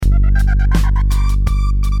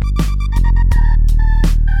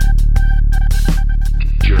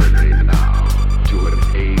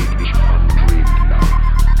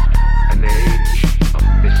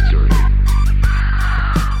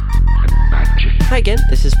Hi again,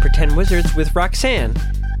 this is Pretend Wizards with Roxanne.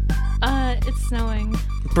 It's snowing.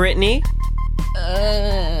 Brittany.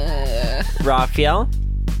 Raphael.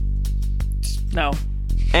 No.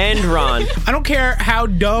 And Ron. I don't care how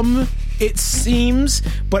dumb it seems,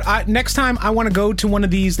 but next time I want to go to one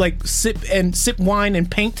of these like sip wine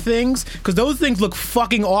and paint things, because those things look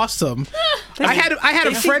fucking awesome. I had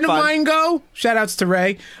a friend of mine go. Shout outs to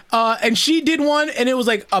Ray, and she did one, and it was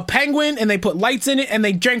like a penguin, and they put lights in it, and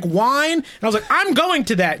they drank wine, and I was like, I'm going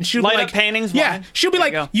to that, and she'll Light be up like, paintings. yeah, Wine. she'll be There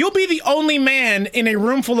like, you go. you'll be the only man in a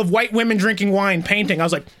room full of white women drinking wine painting. I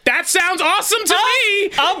was like, that sounds awesome to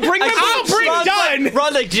me. I'll bring done.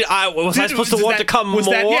 Ron, like, was I supposed to want to come more?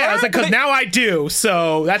 Yeah, I was like, because now I do,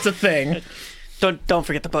 so that's a thing. Don't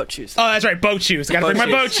forget the boat shoes. Oh, that's right, boat shoes. Gotta bring my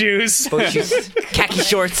boat shoes. Boat shoes. Khaki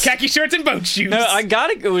shorts. Khaki shorts and boat shoes. No, I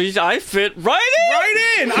gotta go. I fit right in.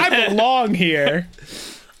 Right in. I belong here.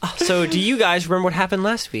 So, do you guys remember what happened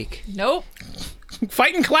last week? Nope.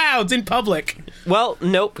 Fighting clouds in public. Well,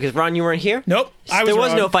 nope, because Ron, you weren't here. Nope. There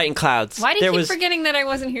was no fighting clouds. Why do you there keep was... forgetting that I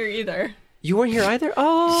wasn't here either? You weren't here either?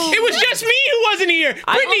 Oh. It was just me who wasn't here.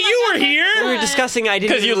 Brittany, you were We here. were discussing, I didn't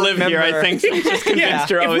Because you live remember. here, I think. So you just convinced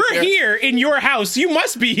Yeah. her I If was we're here in your house, you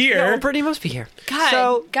must be No, here. Brittany must be here. God,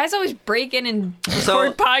 So, guys always break in and So-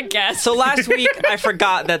 record podcasts. so last week, I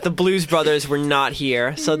forgot that the Blues Brothers were not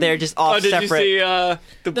here, so they're just off Oh, did separate. you see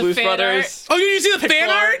the Blues fan Brothers? Oh, did you see the fan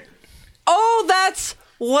Pixar art? Oh, that's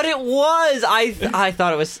what it was. I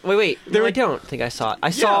thought it was. Wait. No, I don't think I saw it.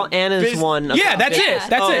 I saw Anna's one. Yeah, about that's business. it.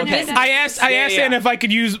 That's Oh, it. okay. I asked Anna if I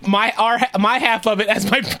could use my half of it as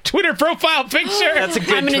my Twitter profile picture. That's a good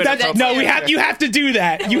I'm gonna Twitter do that profile. No, you have to do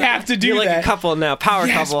that. You have to do You're like that. a couple now. Power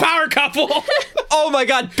Yes, couple. power couple. Oh my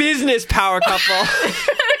god, business power couple.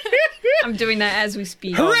 I'm doing that as we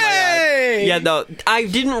speak. Hooray! Yeah, no, I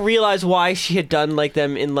didn't realize why she had done like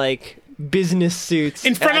them in like business suits.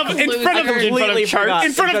 In front of completely forgot.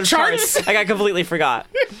 In front of charts? Like I completely forgot.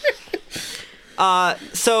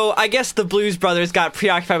 So I guess the Blues Brothers got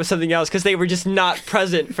preoccupied with something else because they were just not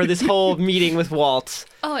present for this whole meeting with Waltz.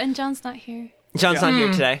 Oh, and John's not here. John's not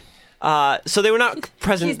here today. So they were not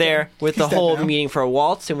present He's there with the dead whole now. meeting for a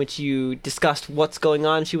Waltz in which you discussed what's going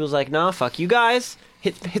on. She was like, nah, fuck you guys.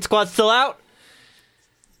 Hit Squad's still out.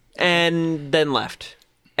 And then left.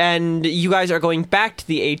 And you guys are going back to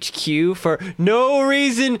the HQ for no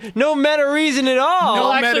reason, no meta reason at all. No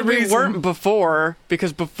Well, meta actually, we reason. weren't before,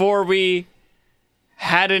 because before we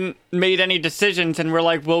hadn't made any decisions, and we're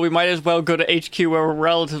like, well, we might as well go to HQ where we're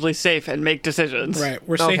relatively safe and make decisions. Right,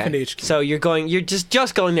 we're safe in HQ. So you're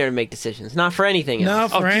just going there to make decisions, not for anything No,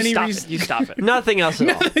 else. for you any stop reason. it. You stop it. Nothing else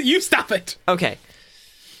at all. You stop it. Okay.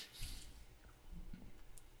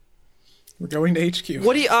 We're going to HQ.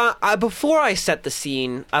 What do you? Before I set the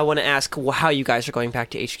scene, I want to ask how you guys are going back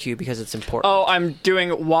to HQ because it's important. Oh, I'm doing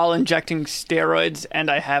while injecting steroids, and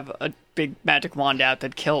I have a big magic wand out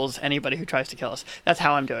that kills anybody who tries to kill us. That's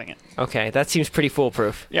how I'm doing it. Okay, that seems pretty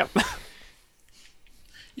foolproof. Yep.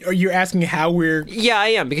 Are you asking how we're... Yeah, I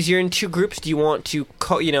am, because you're in two groups. Do you want to,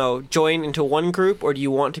 join into one group, or do you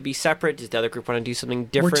want to be separate? Does the other group want to do something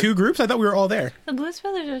different? We're two groups? I thought we were all there. The Blues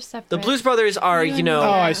Brothers are separate. The Blues Brothers are, Oh,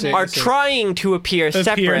 I see. are trying to appear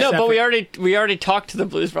separate. No, Separate. but we already talked to the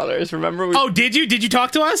Blues Brothers. Remember? Oh, did you? Did you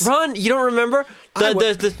talk to us? Ron, you don't remember?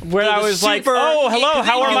 When I was like, oh, hello,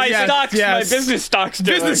 how are my Yes, stocks? yes. My business stocks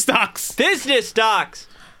doing? Business stocks. Business stocks.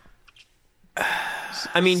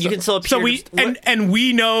 I mean, you can still appear. So and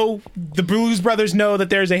we know, the Blues Brothers know that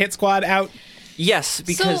there's a hit squad out. Yes,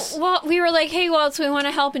 because... So, well, we were like, hey, Waltz, we want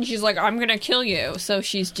to help. And she's like, I'm going to kill you. So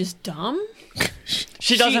she's just dumb?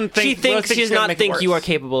 She doesn't think... She thinks she does not think you are worse.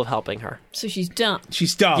 capable of helping her. So she's dumb.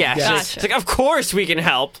 She's dumb. Yeah, Yes. it's like, of course we can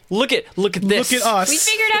help. Look at this. Look at us. We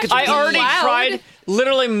figured out she I was already loud. tried.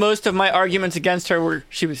 Literally, most of my arguments against her were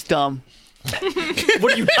she was dumb.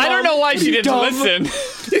 What are you? I don't know why she didn't dumb? listen.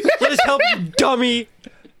 Let us help you, dummy.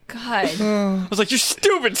 God. I was like, you're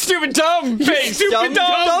stupid, dumb face, stupid,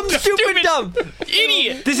 dumb, stupid, dumb.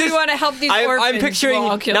 idiot. This We is. want to help these orphans. I'm picturing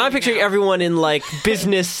Well, I'll kill now. I'm you picturing now. everyone in like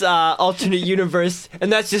business alternate universe,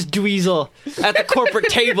 and that's just Dweezil at the corporate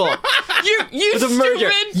table. You The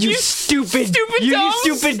merger. stupid, You stupid, dumb,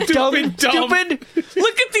 you stupid, dumb, stupid.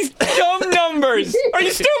 Look at these dumb numbers. Are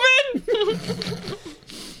you stupid?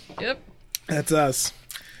 Yep. That's us.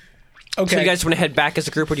 Okay. So you guys want to head back as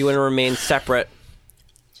a group, or do you want to remain separate?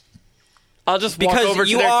 I'll just walk over Because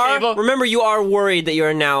to you their are. table. Remember, you are worried that you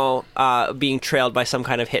are now being trailed by some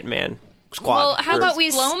kind of hitman squad. Well, how group. about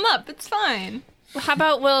we Blow them up. It's fine. How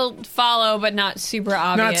about we'll follow, but not super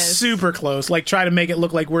not obvious? super close. Like, try to make it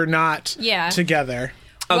look like we're not together.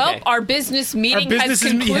 Well, Okay. our business meeting business has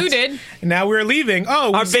is- concluded. yes. And now we're leaving.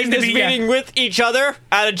 Oh, we Our seem to business be, meeting with each other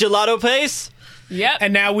at a gelato place. Yep.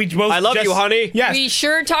 And now we both I love just- you, honey. Yes. We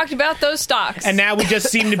sure talked about those stocks. And now we just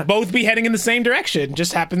seem to both be heading in the same direction.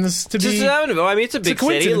 Just happens to Just be. I mean, it's a big city.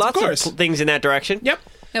 coincidence, of Lots course. of things in that direction. Yep.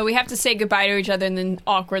 No, we have to say goodbye to each other and then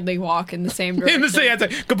awkwardly walk in the same direction. In the same. It's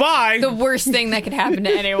like, goodbye. The worst thing that could happen to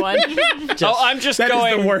anyone. I'm just That is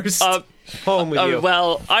going the worst. Home with you.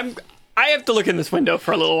 Well, I have to look in this window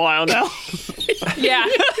for a little while now. Yeah.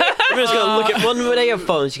 I'm just gonna look at one day of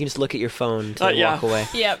phones. You can just look at your phone to yeah. walk away.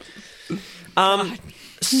 Yep.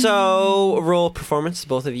 So roll performance,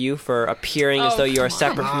 both of you, for appearing as Oh, though you are come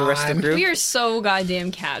separate from the rest of the We group. are so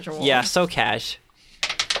goddamn casual. Yeah, so cash.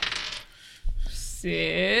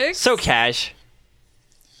 6. So cash.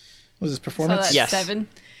 Was this So performance? that's Yes. 7.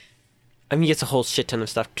 I mean, he gets a whole shit ton of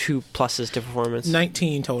stuff. 2 pluses to performance.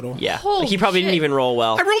 19 total. Yeah. Holy He probably didn't shit. even roll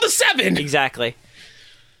well. I rolled a 7. Exactly.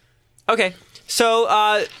 Okay. So,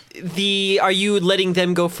 are you letting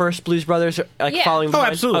them go first, Blues Brothers? Or, like, Yeah. following Oh,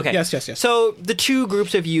 behind? absolutely. Okay. Yes. So, the two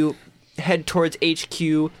groups of you head towards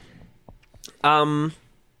HQ,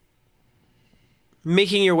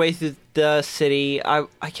 making your way through the city. I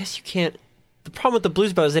guess you can't... The problem with the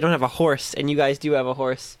Blues Brothers, they don't have a horse, and you guys do have a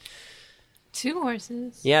horse. 2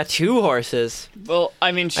 horses. Yeah, 2 horses. Well,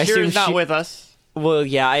 I mean, I assume Shira's not she- with us. Well,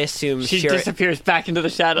 yeah, I assume She Shira- disappears back into the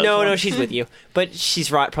shadows. No, she's with you. But she's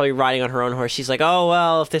probably riding on her own horse. She's like, oh,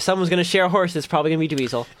 well, if there's someone's going to share a horse, it's probably going to be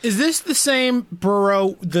Dweezil. Is this the same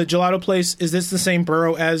borough, the gelato place? Is this the same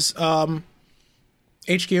borough as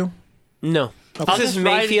HQ? No. I'll This is just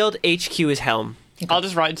ride- Mayfield, HQ is Helm. I'll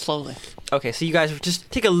just ride slowly. Okay, so you guys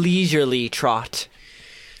just take a leisurely trot.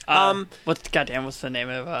 What's the name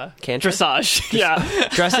of Cantrip? dressage? Yeah,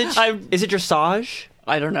 Dressage? Is it dressage?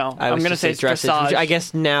 I don't know. I I'm was gonna just say it's dressage, dressage. which I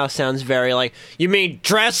guess now sounds very like, you mean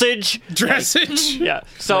dressage? Dressage? Yeah.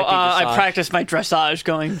 So Might be I dressage. practiced my dressage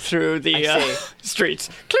going through the I see. streets.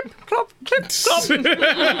 Clip, clop, clip, clop.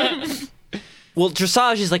 Well,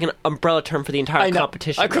 dressage is like an umbrella term for the entire I know.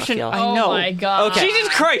 competition. Christian, Raphael. I know. Oh my god. Okay. Jesus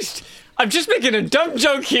Christ! I'm just making a dumb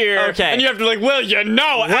joke here. Okay. And you have to be like, well, you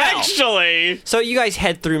know, actually. So you guys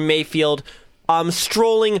head through Mayfield,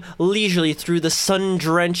 strolling leisurely through the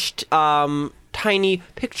sun-drenched, tiny,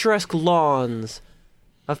 picturesque lawns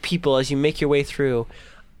of people as you make your way through.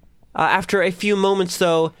 After a few moments,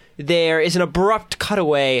 though, there is an abrupt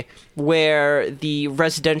cutaway where the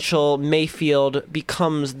residential Mayfield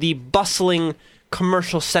becomes the bustling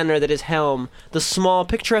commercial center that is Helm. The small,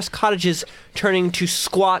 picturesque cottages turning to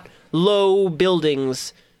squat, low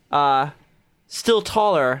buildings, still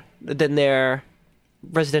taller than their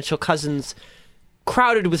residential cousins,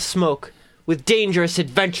 crowded with smoke, with dangerous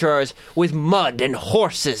adventurers, with mud and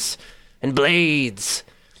horses and blades.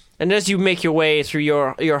 And as you make your way through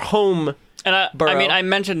your home, And I Burrow. mean, I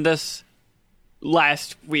mentioned this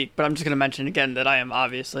last week, but I'm just going to mention again that I am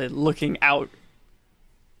obviously looking out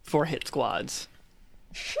for hit squads.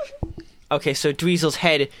 okay, so Dweezil's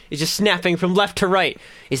head is just snapping from left to right.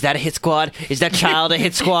 Is that a hit squad? Is that child a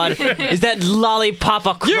hit squad? Is that lollipop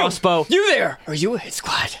a crossbow? You there? Are you a hit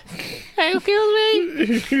squad?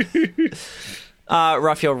 Excuse me.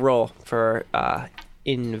 Raphael, roll for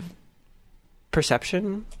in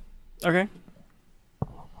perception. Okay.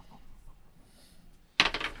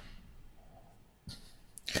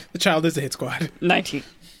 The child is a hit squad. 19.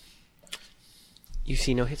 You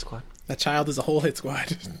see no hit squad. That child is a whole hit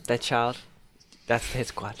squad. That child, that's the hit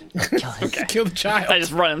squad. Kill him. Kill the child. I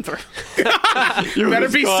just run him through. Better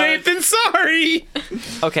be squad. safe than sorry.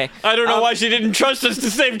 Okay. I don't know why she didn't trust us to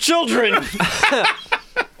save children.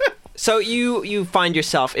 So you find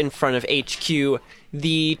yourself in front of HQ,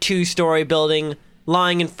 the 2-story building,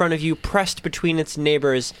 lying in front of you, pressed between its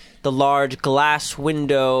neighbors, the large glass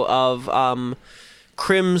window of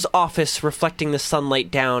Crim's office reflecting the sunlight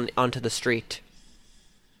down onto the street.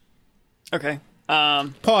 Okay.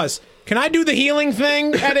 Pause. Can I do the healing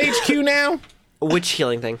thing at HQ now? Which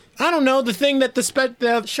healing thing? I don't know. The thing that the Short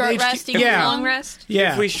HQ rest equals yeah. long rest.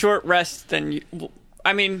 Yeah. If we short rest, then you.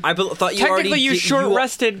 I mean, I thought you already technically you did- short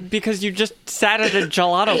rested because you just sat at a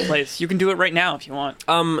gelato place. You can do it right now if you want.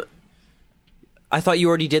 I thought you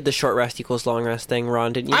already did the short rest equals long rest thing,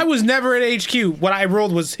 Ron, didn't you? I was never at HQ. What I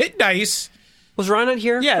rolled was hit dice. Was Ron not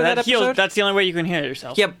here Yeah, for that that heals. episode? That's the only way you can heal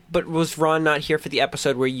yourself. Yeah, but was Ron not here for the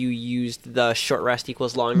episode where you used the short rest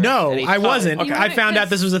equals long rest? No, at HQ? I wasn't. okay. I found out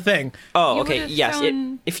this was a thing. Oh, You okay, would've yes.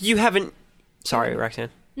 thrown- If you haven't... Sorry, Roxanne.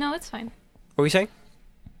 No, it's fine. What were we saying?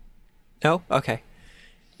 No? Okay.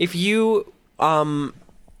 If you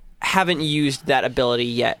haven't used that ability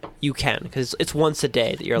yet, you can, because it's once a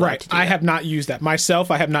day that you're allowed Right. to do I that. have not used that.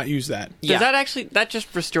 Myself, I have not used that. Yeah. That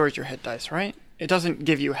just restores your hit dice, right? It doesn't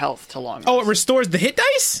give you health to long. Oh, it rest. restores the hit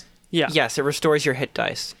dice? yeah. Yes, it restores your hit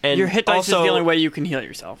dice. And Your hit dice also, is the only way you can heal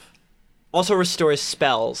yourself. also restores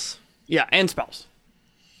spells. Yeah, and spells.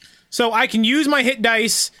 So I can use my hit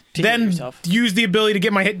dice, To heal then yourself. use the ability to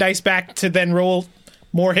get my hit dice back to then roll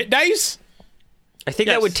more hit dice? I think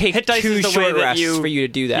Yes. that would take Hit dice 2 is the way short that rests you for you to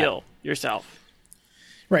do that. Heal yourself.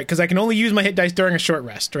 Right, because I can only use my hit dice during a short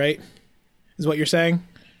rest, right? Is what you're saying?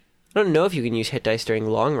 I don't know if you can use hit dice during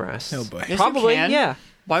long rests. Oh boy. Yes, you Probably, can. yeah.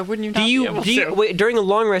 Why wouldn't you? Do not be you able do you to? wait, during a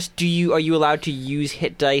long rest? Are you allowed to use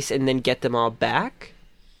hit dice and then get them all back?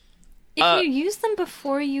 If you use them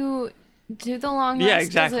before you do the long rest, Yeah, does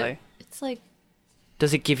exactly. it's like,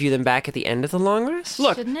 Does it give you them back at the end of the long rest?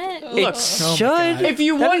 Look, shouldn't it? it look. Oh my should. God. If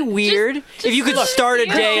you That'd be want, weird. If you could start a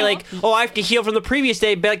heal. day like, oh, I have to heal from the previous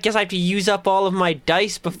day, but I guess I have to use up all of my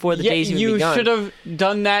dice before the yeah, day's even you begun. should have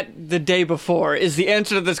done that the day before. Is the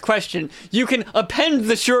answer to this question? You can append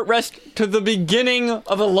the short rest to the beginning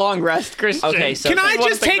of a long rest, Christian. Okay, so- Can I One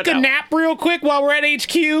just thing take a without- nap real quick while we're at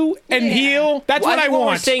HQ and heal? That's Well, what I What we're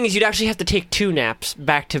want. saying is you'd actually have to take 2 naps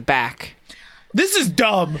back to back. This is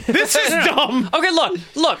dumb. This is dumb. Okay,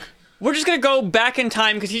 look. We're just gonna go back in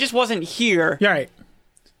time because he just wasn't here. Yeah, right.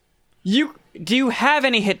 Do you have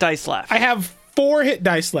any hit dice left? I have 4 hit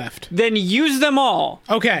dice left. Then use them all,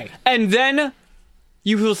 Okay. and then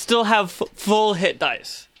you will still have full hit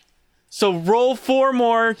dice. So roll 4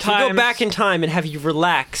 more times. Go back in time and have you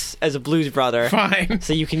relax as a blues brother, Fine.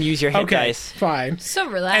 so you can use your hit Okay. dice. Fine. So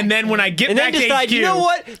relaxed. And then when I get And then back to decide, HQ, you know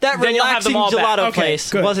what? That Then you'll have relaxing them all back. gelato Okay, place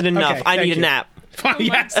good. wasn't enough. Okay, I thank need a you. nap. Fine,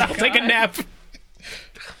 yes, I'll take a nap.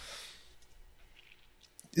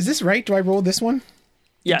 Is this right? Do I roll this one?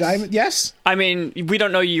 Yes. Diamond? Yes? I mean, we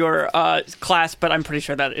don't know your class, but I'm pretty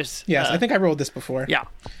sure that is. Yes, I think I rolled this before. Yeah.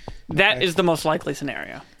 That is the most likely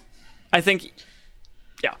scenario. I think.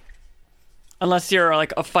 Yeah. Unless you're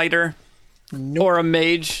like a fighter Nope. or a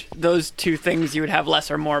mage, those 2 things you would have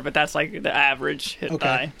less or more, but that's like the average hit Okay.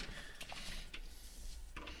 die.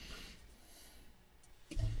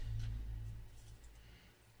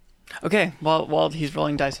 Okay, well, while he's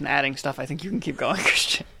rolling dice and adding stuff, I think you can keep going,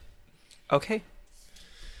 Christian. Okay.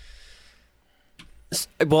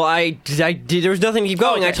 Well, I did. There was nothing to keep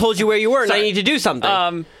going. Okay. I told you where you were, and I Sorry. need to do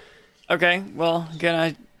something. Okay, well,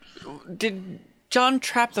 again, did John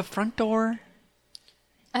trap the front door?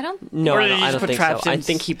 I don't. no, or I did don't, he I just don't put think traps so. I in-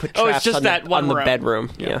 think he put Oh, traps it's just on, that the, one on the room. bedroom.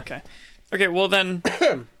 Yeah. Okay. Okay, well then,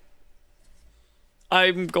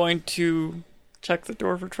 I'm going to check the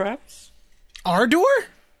door for traps. Our door?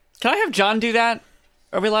 Can I have John do that?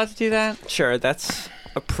 Are we allowed to do that? Sure, that's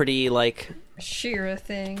a pretty Sheer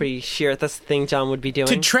thing. sheer. That's the thing John would be doing.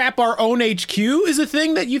 To trap our own HQ is a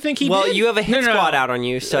thing that you think he well, did? you have a hit No, no, squad no. out on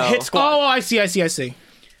you, so Hit squad. Oh, I see.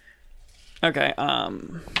 Okay,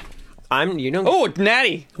 You don't. Oh,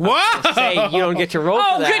 natty. Wow! say you don't get to roll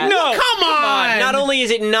Oh, for that. good no. Come on! Not only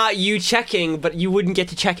is it not you checking, but you wouldn't get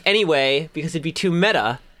to check anyway because it'd be too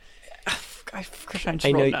meta. Christian, just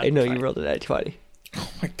I rolled know that. you rolled it at 20.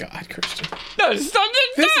 Oh my God, Christian. No, stop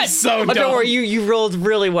This is so Oh, dumb. don't worry, you rolled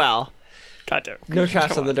really well. God damn. No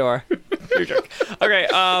traps on the door. You're a jerk. Okay,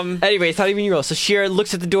 Anyway, it's not even you roll. So Shira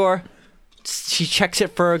looks at the door. She checks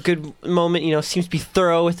it for a good moment. Seems to be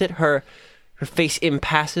thorough with it. Her face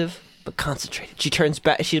impassive but concentrated. She turns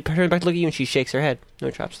back to look at you and she shakes her head.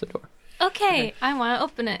 No traps to the door. Okay, I want to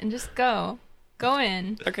open it and just go. Go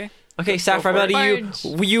in. okay. Okay, Sapphire, for it. Barge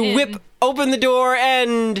you in. whip open the door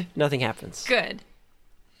and nothing happens. Good.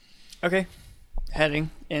 Okay. Heading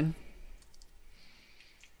in.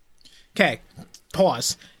 Okay,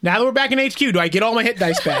 pause. Now that we're back in HQ, do I get all my hit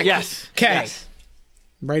dice back? Yes. Okay. Yes.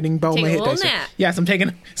 Writing bow Take my a hit little dice. nap. Yes, I'm taking.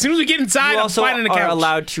 As soon as we get inside, You I'm also finding a are couch.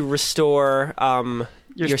 allowed to restore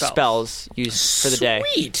your spells used for the day.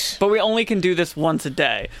 Sweet. But we only can do this once a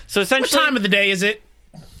day. So What essentially, time of the day is it?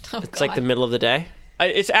 Oh, It's like the middle of the day.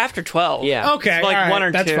 it's after 12. Yeah. Okay, It's like all right, one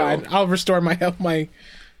or that's two. fine. I'll restore all my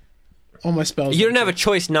spells. You don't have a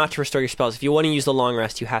choice not to restore your spells. If you want to use the long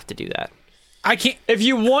rest, you have to do that. I can't. If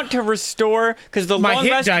you want to restore, because the My long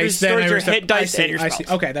hit rest dice. Then restores I your restore. hit dice and your I spells.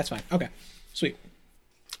 see. Okay, that's fine. Okay, sweet.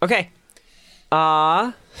 Okay.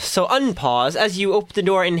 So unpause as you open the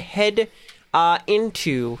door and head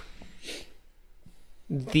into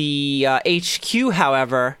the HQ.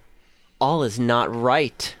 However, all is not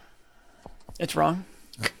right. It's wrong.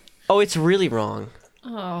 Oh, it's really wrong.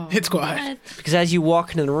 Oh. Hit squad. What? Because as you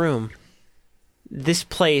walk into the room, this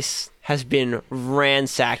place has been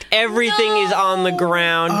ransacked. Everything is on the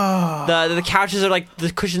ground. The couches are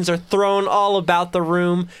the cushions are thrown all about the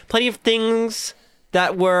room. Plenty of things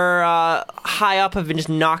that were high up have been just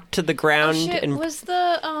knocked to the ground. Oh, shit. And Was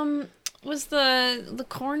the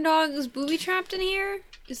corn dogs booby trapped in here?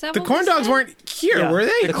 Is that The what corn was dogs said? weren't here, Yeah. were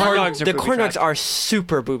they? The corn dogs are the booby corn dogs trapped. are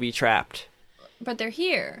super booby trapped. But they're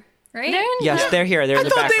here. right? They're in Yes, the- they're here. They're I in the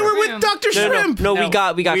thought back they room. were with Dr. No, Shrimp. no, No, we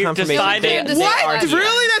got we've confirmation. decided They that- are What? here.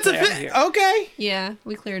 Really? That's a They are thing? here. Okay. Yeah,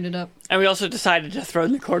 we cleared it up. And we also decided to throw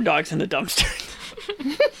the corn dogs in the dumpster.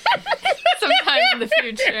 sometime in the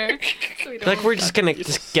future. So we don't Like we're just gonna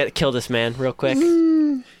kill this man real quick.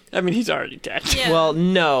 I mean, he's already dead. Yeah. Well,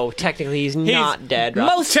 no, technically he's not dead. Rob.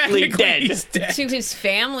 Mostly Technically, dead. he's dead. To his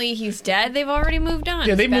family, he's dead. They've already moved on.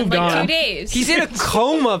 Yeah, they It's been moved like on. 2 days. He's in a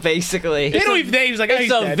coma, basically. They don't even. He's like, oh, It's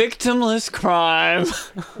he's a dead. victimless crime.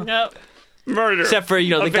 Nope. Murder. Except for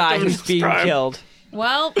the guy who's victimless being crime. killed.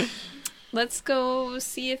 Well, let's go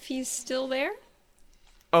see if he's still there.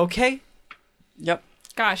 Okay, Yep.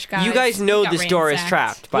 Gosh, guys. you guys know we got this door is ransacked.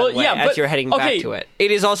 trapped. By Well, the way, yeah, as but- you're heading okay. back to it,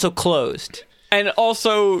 it is also closed. And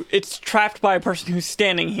also, it's trapped by a person who's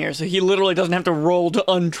standing here, so he literally doesn't have to roll to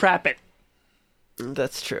untrap it.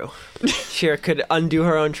 That's true. Shira could undo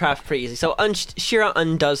her own traps pretty easily. So Shira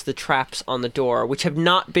undoes the traps on the door, which have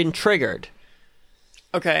not been triggered.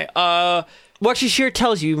 Okay, Well, actually, Shira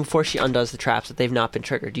tells you before she undoes the traps that they've not been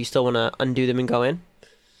triggered. Do you still want to undo them and go in?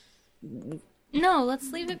 No,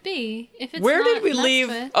 let's leave it be. If it's where not did we messed leave?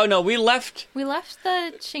 with- Oh no, we left We left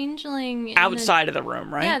the changeling in outside of the room,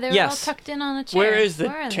 The, right? yeah, they were Yes. all tucked in on a chair. Where is the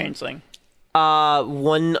Where are they? changeling?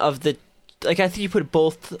 One of the, I think you put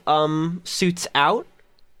both suits out,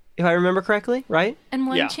 if I remember correctly, right? And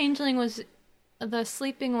one Yeah. changeling was the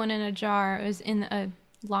sleeping one in a jar. It was in a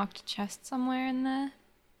locked chest somewhere in the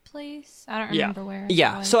place. I don't Yeah. remember where. it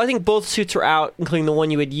Yeah. was. So I think both suits are out, including the one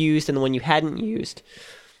you had used and the one you hadn't used.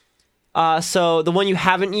 So the one you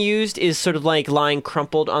haven't used is sort of like lying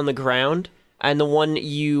crumpled on the ground, and the one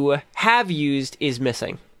you have used is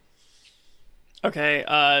missing. Okay,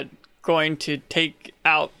 going to take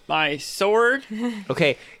out my sword.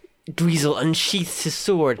 Okay, Dweezil unsheaths his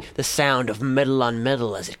sword, the sound of metal on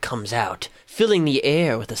metal as it comes out, filling the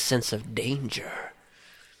air with a sense of danger.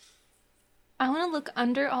 I want to look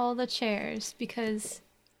under all the chairs because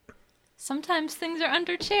sometimes things are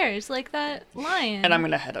under chairs, like that lion. And I'm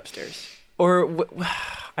gonna head upstairs. Or,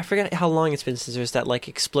 I forget how long it's been since there's that, like,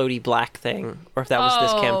 explodey black thing, or if that was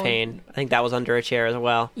this Oh. campaign. I think that was under a chair as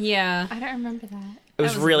well. Yeah. I don't remember that. It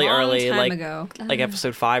was That really a long early, time like ago.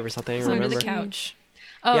 episode 5 or something. I It's under remember. the couch.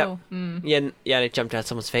 Oh, Yep. Yeah, and it jumped out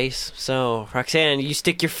someone's face. So, Roxanne, you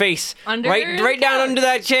stick your face Under right the down couch. under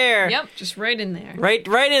that chair. Yep. Just right in there.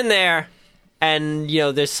 Right in there. And,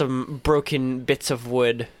 there's some broken bits of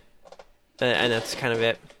wood. And that's kind of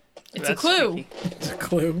it. It's That's a clue. spooky. It's a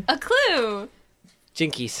clue. A clue.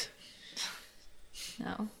 Jinkies.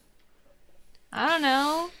 No. I don't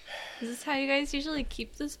know. Is this how you guys usually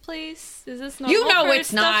keep this place? Is this normal? You know for it's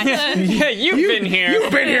stuff not. to- Yeah, you've been here.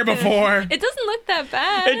 You've been here before. It doesn't look that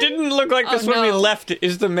bad. It didn't look like this Oh, when we no. left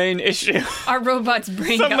is the main issue. Our robot's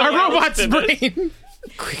brain Some- got Our Someone else robot's did it. brain.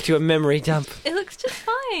 Quick to a memory dump. It looks just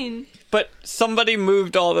fine. But somebody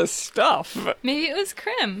moved all this stuff. Maybe it was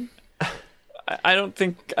Krim. I don't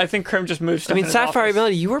think. I think Krim just moved stuff. I mean, in his Sapphire office.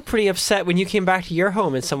 Melody, you were pretty upset when you came back to your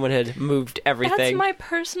home and someone had moved everything. That's my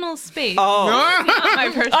personal space. Oh, Not my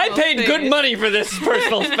personal I paid space. good money for this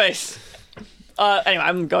personal space. Anyway,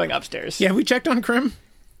 I'm going upstairs. Yeah, we checked on Krim.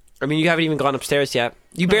 I mean, you haven't even gone upstairs yet.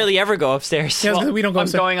 You barely ever go upstairs. Yeah, Well, we don't go I'm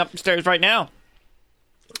upstairs. going upstairs right now.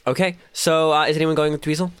 Okay, so is anyone going with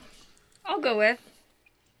Dweezil? I'll go with.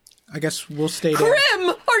 I guess we'll stay down. Krim,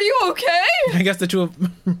 are you okay? I guess the two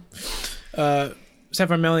of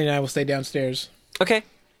Sapphire Melanie and I will stay downstairs. Okay.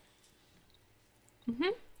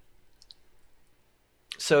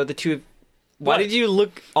 So the two. Why What? did you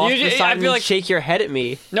look off You the ju- side I and feel like- shake your head at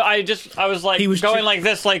me? No, I was like He was going tri- like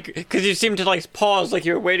this, like because you seemed to like pause, like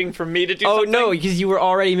you were waiting for me to do Oh something. no, because you were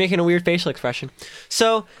already making a weird facial expression.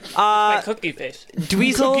 So, my cookie face. Cookie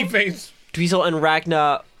Dweezil, face. Dweezil and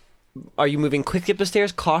Ragna, are you moving quickly up the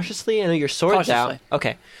stairs cautiously? I know your sword's out. Cautiously.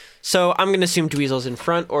 Okay, so I'm gonna assume Dweezil's in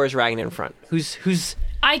front, or is Ragna in front? Who's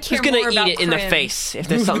I care gonna more eat about it in the Krim. face if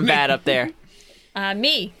there's something bad up there?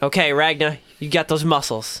 Me. Okay, Ragna, you got those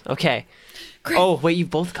muscles. Okay. Oh wait, you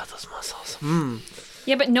both got those muscles.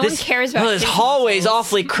 Yeah, but no one cares about This his hallway's muscles.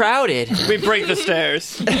 awfully crowded. We break the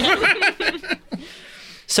stairs.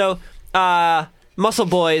 So, muscle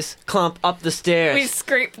boys clump up the stairs. We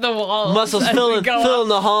scrape the walls. Muscles filling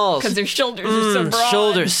the halls. because their shoulders are so broad.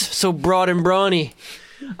 Shoulders so broad and brawny.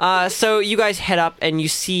 So you guys head up and you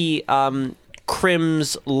see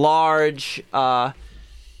Krim's large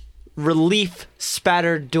relief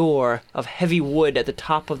spattered door of heavy wood at the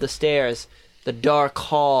top of the stairs, the dark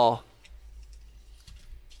hall.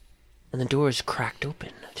 And the door is cracked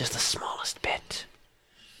open, just the smallest bit.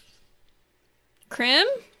 Krim?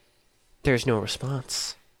 There's no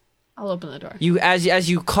response. I'll open the door. You as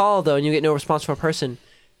you call though, and you get no response from a person,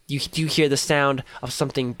 You do hear the sound of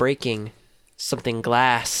something breaking, something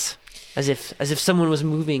glass, as if someone was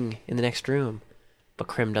moving in the next room. But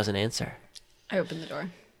Krim doesn't answer. I open the door.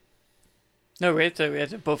 No, we have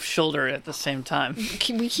to both shoulder it at the same time. We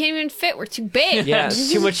can't even fit. We're too big. Yeah,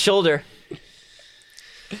 it's too much shoulder.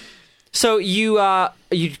 So you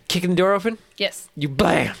kicking the door open? Yes. You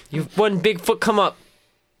bam! You have one big foot come up.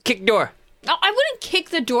 Kick door. No, I wouldn't kick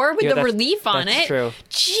the door with Yeah, the that's- relief on that's it. true.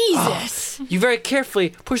 Jesus. You very carefully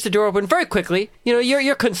push the door open very quickly. You know,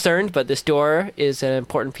 you're concerned, but this door is an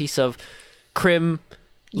important piece of Krim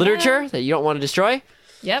literature that you don't want to destroy.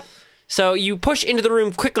 Yep. So you push into the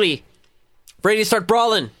room quickly, ready to start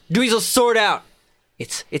brawling. Dweezil's sword out.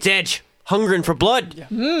 It's edge, hungering for blood.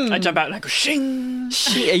 I jump out and I go, shing!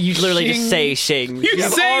 You literally just say shing. You've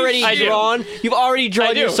say already I do. drawn. You've already drawn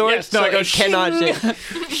I your do, sword, yes. No, so I go, it cannot shing.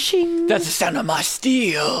 shing. That's the sound of my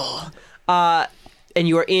steel. And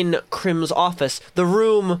you are in Krim's office. The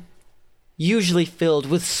room usually filled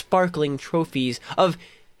with sparkling trophies of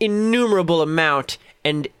innumerable amount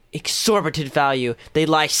and exorbitant value. They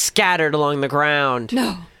lie scattered along the ground.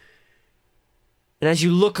 No. And as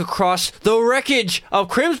you look across the wreckage of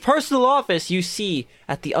Krim's personal office, you see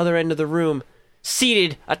at the other end of the room,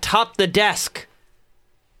 seated atop the desk,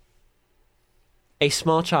 a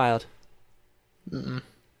small child. Do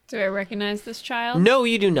I recognize this child? No,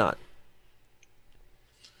 you do not.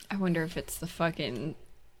 I wonder if it's the fucking...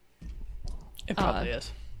 It probably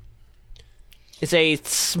is. It's a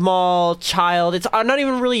small child. It's not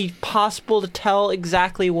even really possible to tell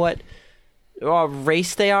exactly what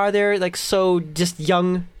race they are. They're like so just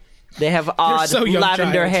young. They have odd so young,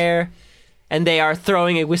 lavender child. hair, and they are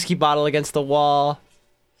throwing a whiskey bottle against the wall.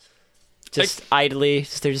 Just idly,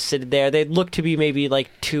 they're just sitting there. They look to be maybe like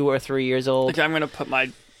 2 or 3 years old. Okay, I'm gonna put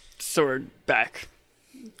my sword back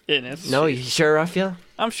in its No, sheath. you sure, Raphael?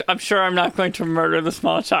 I'm sure I'm not going to murder the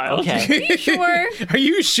small child. Okay. Sure. Are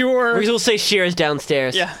you sure? We will say Shira's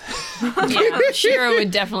downstairs. Yeah. Yeah, Shiro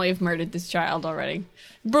would definitely have murdered this child already.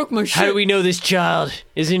 Broke my shit. How do we know this child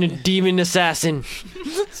isn't a demon assassin?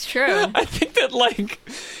 It's true. I think that, like,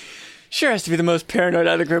 sure has to be the most paranoid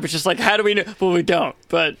out of the group. It's just like, how do we know? Well, we don't,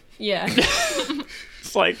 but Yeah.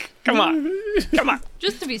 it's like, come on.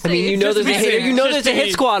 Just to be I safe. mean, you know there's a Just to hit, be- you know just there's a to hit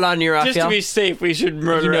be- squad on you, Raphael. Just to be safe, we should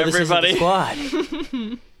murder you know this isn't the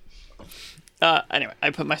everybody. squad. Anyway, I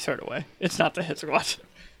put my sword away. It's not the hit squad.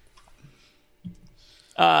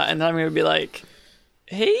 And then I'm going to be like,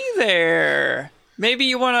 hey there. Maybe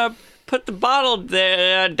you want to put the bottle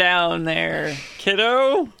down there,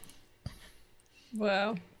 kiddo?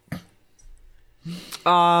 Wow.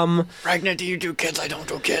 Ragnar, do you do kids? I don't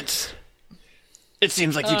do kids. It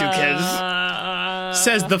seems like you do kids.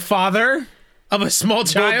 Says the father of a small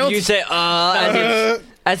child. You say,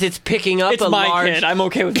 as it's picking up It's a my large... kid. I'm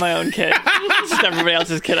okay with my own kid. It's just everybody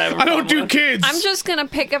else's kid. I don't do kids. I'm just gonna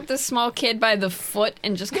pick up the small kid by the foot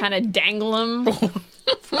and just kind of dangle him.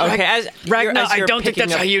 Okay, as Ragnar, as I you're don't think picking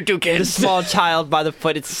that's up how you do the kids. small child by the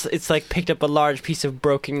foot, it's like picked up a large piece of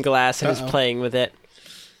broken glass and is playing with it.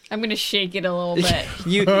 I'm gonna shake it a little bit.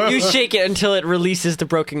 You shake it until it releases the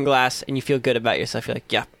broken glass, and you feel good about yourself. You're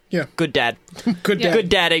like, Yeah. good dad, Good Yeah. dad. good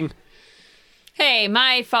dadding. Hey,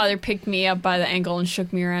 my father picked me up by the ankle and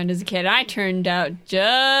shook me around as a kid. I turned out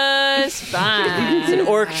just fine. It's an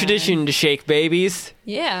orc tradition to shake babies.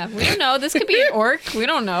 Yeah, we don't know. This could be an orc. We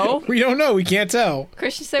don't know. We don't know. We can't tell.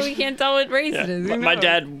 Christian said we can't tell what race Yeah. it is. Who My knows?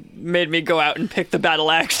 dad made me go out and pick the battle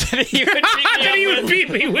axe that he would beat me That he up would with. beat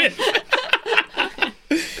me with.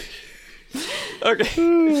 Okay.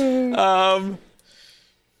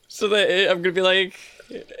 So I'm gonna be like,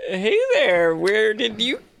 hey there, where did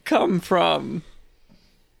you come from?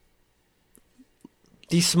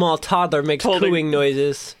 The small toddler makes Holding- cooing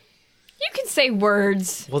noises. You can say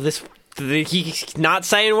words. Well, he's not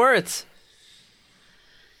saying words.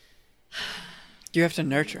 You have to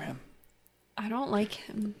nurture him. I don't like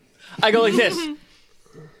him. I go like this.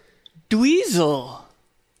 Dweezil.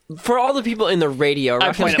 For all the people in the radio,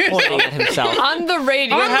 Raphael's point at pointing at himself. On the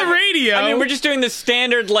radio. On the radio. I mean, we're just doing the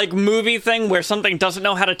standard like movie thing where something doesn't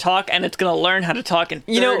know how to talk and it's gonna learn how to talk in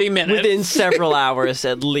 30 minutes. within several hours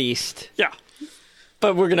at least. Yeah.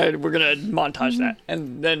 But we're gonna montage that,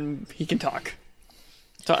 and then he can talk.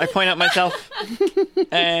 So I point at myself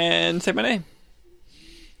and say my name.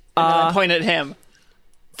 And then I point at him,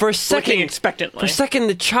 For a looking second, expectantly.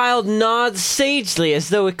 the child nods sagely as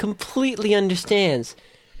though it completely understands.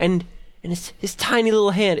 And his tiny little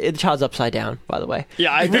hand, the child's upside down, by the way.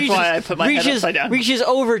 Yeah, that's why I put my head upside down. Reaches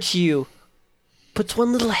over to you, puts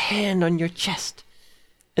one little hand on your chest,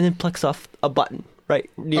 and then plucks off a button right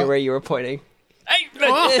near where you were pointing. Hey, those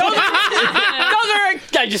are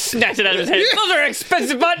Guy just snatched it out of his hand. Those are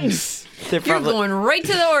expensive buttons. They're You're probably going right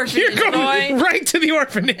to the orphanage, You're going boy. right to the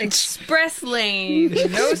orphanage. Express lane,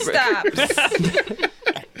 no stops.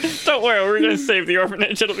 Don't worry, we're gonna save the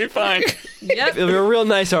orphanage. It'll be fine. Yep. it'll be a real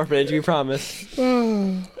nice orphanage, we promise.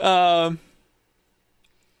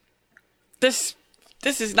 This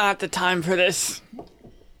is not the time for this.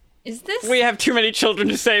 Is this? We have too many children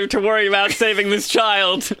to save to worry about saving this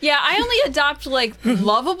child. Yeah, I only adopt like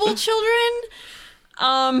lovable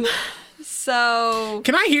children. So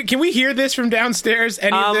Can we hear this from downstairs?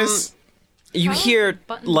 Any of this? You Probably hear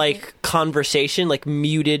button like conversation, like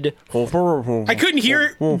muted. I couldn't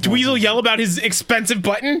hear Dweezil yell about his expensive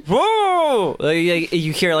button. Whoa!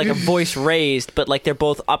 You hear like a voice raised, but like they're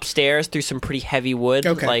both upstairs through some pretty heavy wood.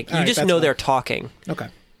 Okay. Like you All right, just that's know fine. they're talking. Okay.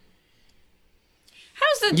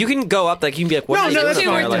 how's the You can go up, like you can be like, "What No, are you no, doing that's up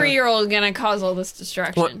 2 there?" or Like, 3-year-old gonna cause all this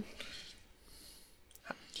distraction? What?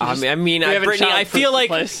 I mean, have a Brittany, child I feel for the like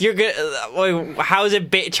place. you're gonna. How is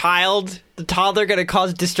it, child? The toddler gonna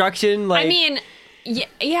cause destruction? Like, I mean,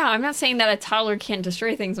 yeah, I'm not saying that a toddler can't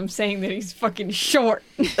destroy things. I'm saying that he's fucking short.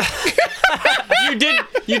 You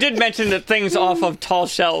did mention that things off of tall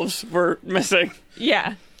shelves were missing.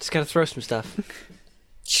 Yeah. just gotta throw some stuff.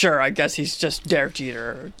 Sure, I guess he's just Derek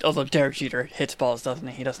Jeter. Although Derek Jeter hits balls, doesn't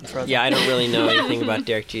he? He doesn't throw them. Yeah, I don't really know anything about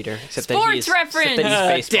Derek Jeter except that Sports he's reference! Except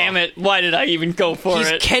that he's baseball. Damn it! Why did I even go for He's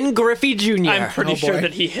it? Ken Griffey Jr. I'm pretty Oh, sure boy.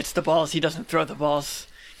 that he hits the balls. He doesn't throw the balls.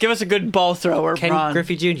 Give us a good ball thrower, Ken Ron.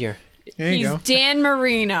 Griffey Jr. There you He's go. Dan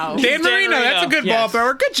Marino. Dan Marino, that's a good ball Yes.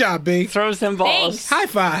 thrower. Good job, B. Throws them balls. Thanks. High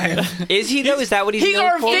five. Is he though? Is that what he's He's known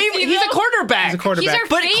our for? favorite. He's a quarterback. He's a quarterback. He's our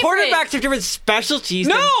But favorite. quarterbacks have different specialties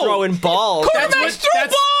than No! throwing balls. Quarterbacks throw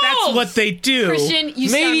balls! That's what they do. Christian,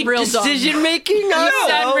 you Maybe sound real dumb. decision making. You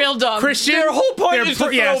sound real dumb. Christian, Their whole point they're is to throw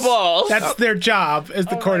yes, balls. That's their job as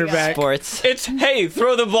the quarterback. Sports. It's, hey,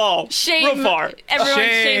 throw the ball. Shame. Real far. Everyone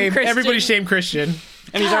shame Christian. Everybody shame Christian.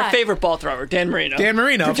 And he's our God. favorite ball thrower, Dan Marino. Dan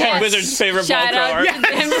Marino. of Pretend course. Wizards' favorite Shout ball out thrower. to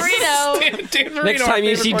Dan Marino. Dan Marino, Next our time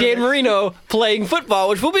you favorite see Dan quarterback. Marino playing football,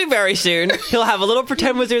 which will be very soon, he'll have a little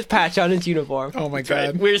pretend Wizards patch on his uniform. Oh my Right.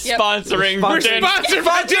 god. We're sponsoring. We're Dan- Sponsored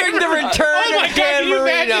by Dan Sponsoring the Marino. return Oh my of God, Dan can you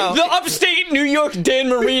imagine? Marino, The upstate New York Dan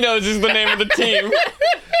Marinos is the name of the team.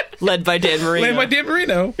 led by Dan Marino. Played by Dan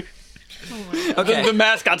Marino. Okay. The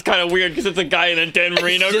mascot's kind of weird because it's a guy in a Dan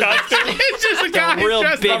Marino Just- costume. It's just a guy real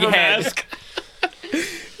dressed big up. Rubber head. mask.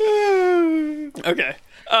 Okay.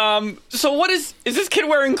 So what is this kid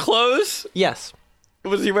wearing clothes? Yes.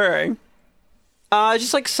 What was he wearing?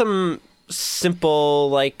 Just like some simple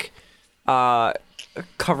like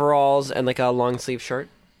coveralls and like a long sleeve shirt.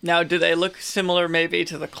 Now, do they look similar maybe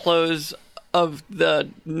to the clothes of the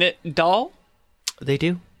knit doll? They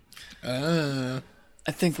do. I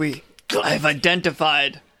think I've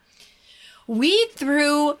identified. We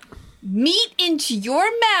threw meat into your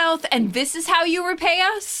mouth, and this is how you repay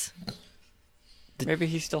us? Maybe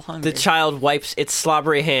he's still hungry. The child wipes its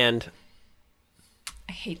slobbery hand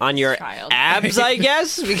I hate on this your child. abs, I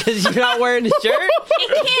guess, because you're not wearing a shirt.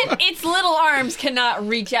 It can't. Its little arms cannot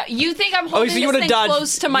reach out. You think I'm Oh, holding so you this want to thing dodge?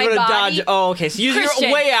 close to my you wanna body? Dodge, oh, okay. So you're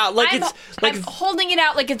Christian, way out, like I'm, it's like. I'm holding it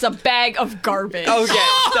out like it's a bag of garbage. Okay, so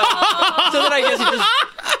then I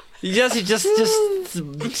guess it just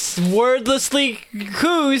wordlessly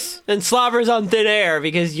coos and slobbers on thin air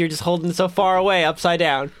because you're just holding it so far away, upside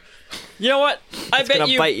down. You know what? I It's bet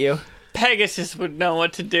gonna you bite you. Pegasus would know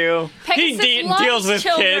what to do. Pegasus he loves deals with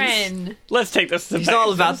children. kids. Let's take this to He's Pegasus.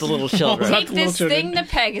 all about the little children. Take the little this children. thing to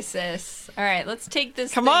Pegasus. All right, let's take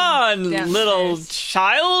this. Come thing on, downstairs. little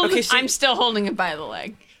child. Okay, so I'm still holding it by the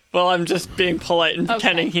leg. Well, I'm just being polite and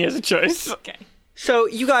pretending he has a choice. Okay. So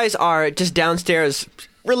you guys are just downstairs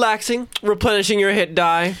relaxing, replenishing your hit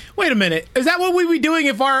die. Wait a minute. Is that what we'd be doing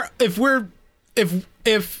if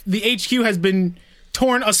the HQ has been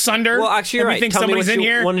torn asunder? Well, actually, you're and we right. think Tell me somebody's what in you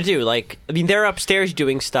here. want to do. Like, I mean, they're upstairs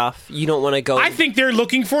doing stuff. You don't want to go. I think they're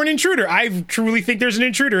looking for an intruder. I truly think there's an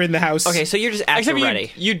intruder in the house. Okay, so you're just at the Except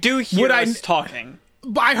ready. you do hear Would I- us talking.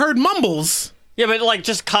 But I heard mumbles. Yeah, but like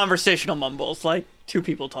just conversational mumbles, like two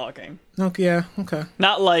people talking. Okay, yeah, okay.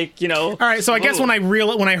 Not like, All All right, so I guess when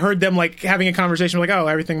I heard them like having a conversation, like, oh,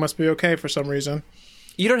 everything must be okay for some reason.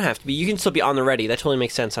 You don't have to be. You can still be on the ready. That totally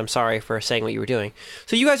makes sense. I'm sorry for saying what you were doing.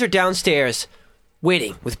 So you guys are downstairs,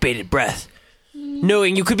 waiting with bated breath,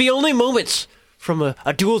 knowing you could be only moments from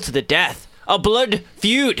a duel to the death, a blood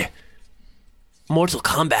feud, mortal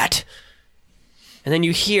combat. And then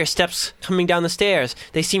you hear steps coming down the stairs.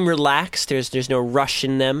 They seem relaxed. There's no rush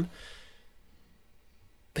in them.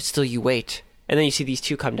 But still you wait. And then you see these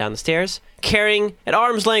two come down the stairs, carrying at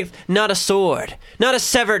arm's length not a sword, not a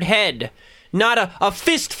severed head, not a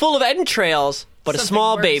fist full of entrails, but a Something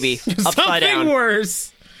small worse. baby upside Something down.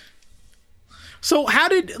 worse. So how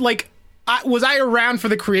did was I around for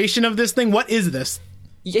the creation of this thing? What is this?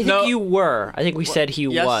 I think No. you were. I think we said he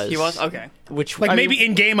Yes, was. he was. Okay. Which Like maybe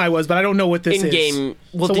in game I was, but I don't know what this in is. game.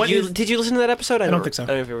 Well, So what did you listen to that episode? I don't think so. I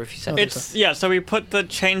don't know if you said I don't it. think It's yeah. So we put the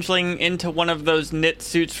changeling into one of those knit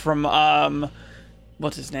suits from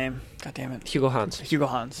what's his name? God damn it, Hugo Hans. Hugo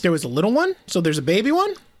Hans. There was a little one, so there's a baby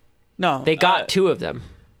one. No, They got 2 of them.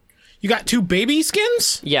 You got 2 baby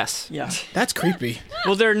skins. Yes. Yeah. That's creepy.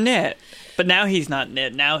 Well, they're knit, but now he's not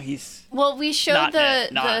knit. Now he's Well, we showed Not the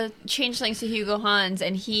it, not. changelings to Hugo Hans,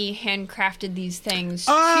 and he handcrafted these things.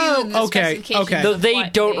 Oh, to the okay, specifications okay. Though of they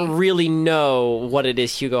what don't really know what it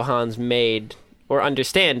is Hugo Hans made or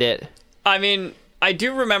understand it. I mean, I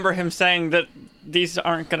do remember him saying that these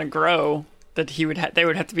aren't going to grow. That he would they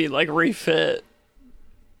would have to be like refit.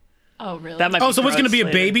 Oh, really? That might. Oh, be so it's going to be a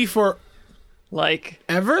later. baby for Like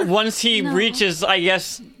ever? once he reaches, I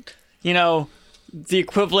guess, the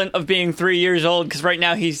equivalent of being 3 years old. Because right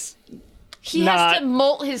now he's he not- has to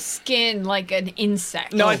molt his skin like an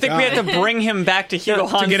insect. no. I think we God. have to bring him back to Hugo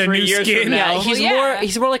Hans get a 3 new years skin. from now. Yeah, he's yeah.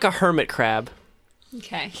 he's more like a hermit crab.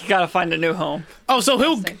 Okay. You gotta find a new home. Oh, so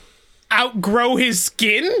he'll outgrow his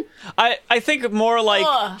skin? I think more like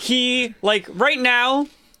Ugh. he like right now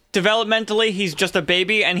developmentally he's just a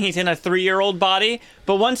baby and he's in a 3-year-old body,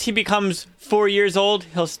 but once he becomes 4 years old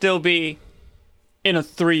he'll still be in a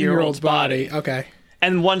 3-year-old's body. Okay.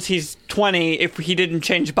 And once he's 20, if he didn't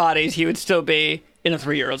change bodies he would still be in a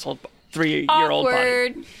 3-year-old body.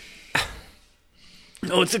 Awkward.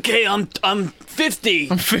 Oh, it's okay, I'm 50.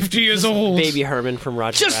 50 years old. Baby Herman from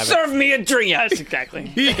Roger Just Rabbit. serve me a drink. Yes,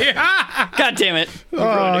 exactly. Yeah. God damn it.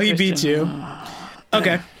 Oh, he beat you.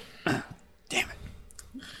 Okay. Damn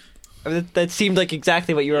it. That seemed like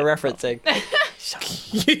exactly what you were referencing.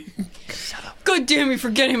 God damn you for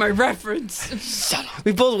getting my reference.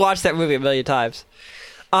 We both watched that movie a million times.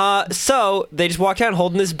 So they just walk out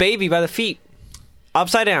holding this baby by the feet,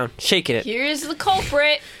 upside down, shaking it. Here's the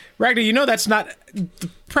culprit. Ragnar, you know that's not the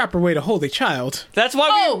proper way to hold a child. That's why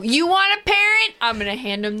Oh, you want a parent? I'm gonna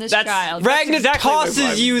hand him this That's- child. Ragnar exactly what tosses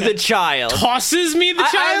I- you the child. Tosses me the I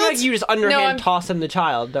child? like you just underhand No, I'm- toss him the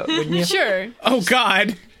child, wouldn't you? Sure. Oh,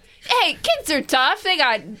 God. Hey, kids are tough. They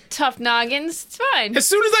got tough noggins. It's fine. As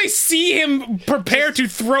soon as I see him prepare to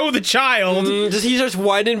throw the child, Just he starts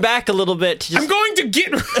winding back a little bit. To just, I'm going to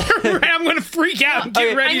get I'm going to freak out and get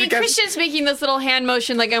Okay. ready I mean, to catch. Christian's making this little hand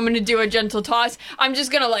motion like I'm going to do a gentle toss. I'm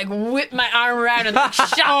just going to like whip my arm around and like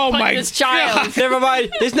shot Oh punch my this child. God. Never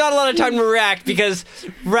mind. There's not a lot of time to react because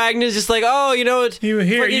Ragnar's just like, oh, you know what? You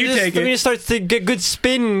take Let me it. just start to get good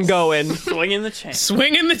spin going. swinging the chain.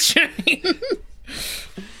 Swinging the chain.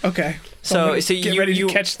 Okay. So- I'm gonna so get you- ready you-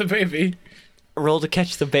 to catch the baby. Roll to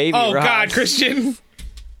catch the baby. Oh, Rob. God, Christian.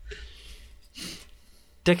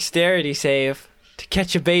 Dexterity save to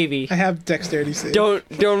catch a baby. I have dexterity save. Don't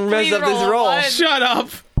mess Please up this roll roll. one. Shut up.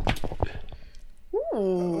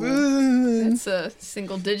 It's a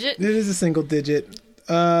single digit. It is a single digit.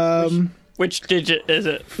 Which digit is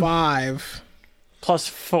it? 5.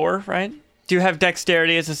 +4, right? Do you have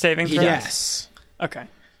dexterity as a saving throw? Yes. Okay.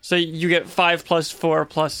 So you get 5 + 4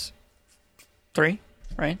 + 3,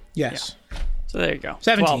 right? Yes. So there you go.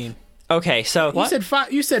 17. 12. Okay, so You said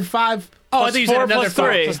 5. You said 5. Oh, I Plus thought you said 4 another plus 3.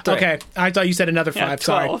 5. Plus 3. Okay, I thought you said another 5. Yeah,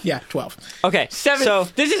 Sorry. 12. Yeah, 12. okay, 7. So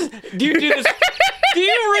This is. Do you do this? Do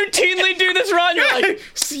you routinely do this, Ron? You're like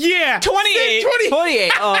Yeah. 28.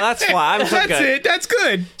 28. Oh, that's why I'm so That's good. it. That's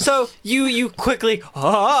good. So you quickly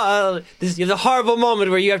this is a horrible moment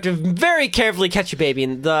where you have to very carefully catch your baby,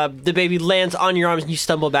 and the baby lands on your arms, and you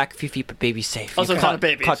stumble back a few feet, but baby's safe. Also, You it's not a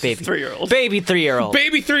baby. Caught It's baby. 3-year-old. Baby 3-year-old.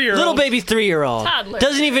 Baby 3-year-old. Little baby 3-year-old. Toddler.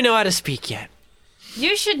 Doesn't even know how to speak yet.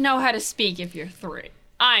 You should know how to speak if you're 3.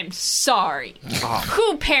 I'm sorry.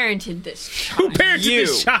 Who parented this Who child? parented You.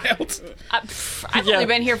 this child? I've Yeah. only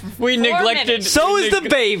been here for We 4 neglected- minutes. So We is the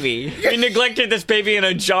neg- baby. We neglected this baby in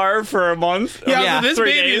a jar for a month. Yeah, Yeah. so this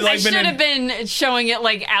 3 baby days. is I like should been have been showing it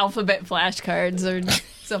like alphabet flashcards or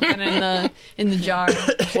something in the jar.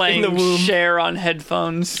 Playing In the womb. share on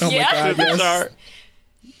headphones. Oh my Yeah. God, yes. Jar.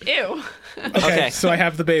 Ew. Okay, Okay. so I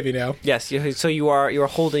have the baby now. Yes. So you are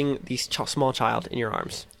holding this small child in your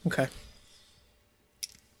arms. Okay.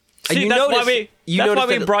 And See, you that's notice- why we. you That's why notice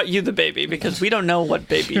we that- brought you the baby because we don't know what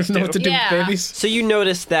babies There's do. know what to do Yeah. with babies. So you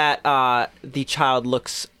notice that the child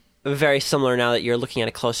looks very similar now that you're looking at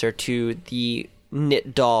it closer to the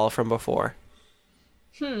knit doll from before.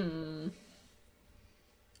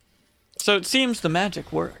 So it seems the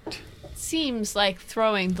magic worked. Seems like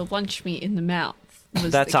throwing the lunch meat in the mouth.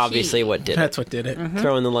 Was That's the key. obviously what did it. That's what did it.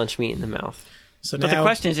 Throwing the lunch meat in the mouth. So But now the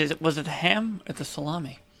question is, was it the ham or the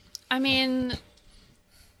salami? I mean,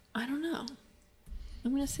 I don't know.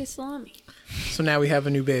 I'm gonna say salami. So now we have a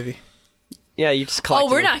new baby. Yeah, you just collect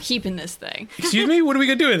Oh, we're not keeping this thing. Excuse me? What are we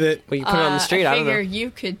going to do with it? Well, you put it on the street. I I don't figure know.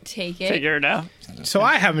 you could take it. Figure it out. So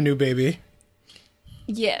I have a new baby.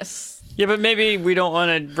 Yes. Yeah, but maybe we don't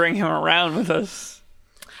want to bring him around with us.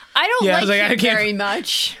 I don't Yeah, I like was like, I him can't- very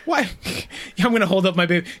much. Why? I'm going to hold up my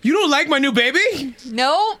baby. You don't like my new baby?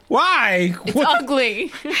 No, Why? it's What?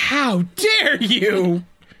 ugly. How dare you?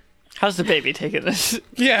 How's the baby taking this?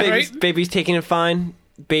 Yeah, Baby's, right? baby's taking it fine.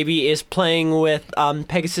 Baby is playing with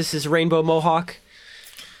Pegasus's rainbow mohawk.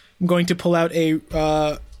 I'm going to pull out a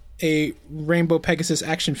Rainbow Pegasus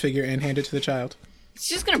action figure and hand it to the child. It's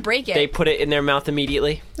just gonna break it. They put it in their mouth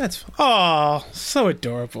immediately. That's so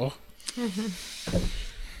adorable.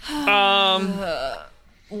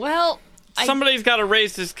 Well, Somebody's got to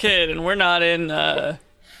raise this kid, and we're not in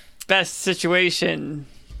best situation.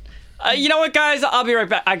 You know what, guys? I'll be right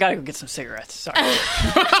back. I gotta go get some cigarettes. Sorry.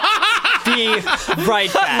 Be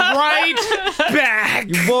right back. Right back.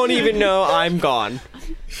 You won't even know I'm gone.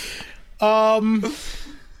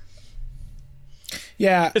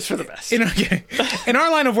 Yeah. It's for the best. In our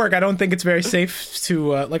line of work, I don't think it's very safe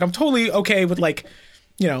to I'm totally okay with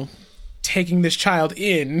taking this child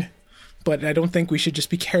in, but I don't think we should just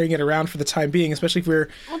be carrying it around for the time being, especially if we're.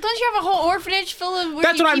 well, don't you have a whole orphanage full of? Where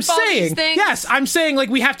That's you what I'm keep all these saying. things? Yes, I'm saying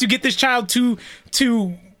we have to get this child to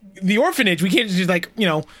the orphanage. We can't just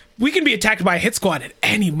we can be attacked by a hit squad at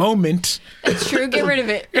any moment. It's true. Get rid of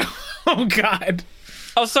it. Oh God.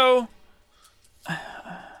 Also,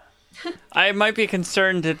 I might be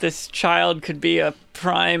concerned that this child could be a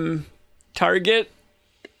prime target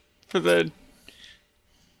for the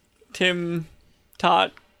Tim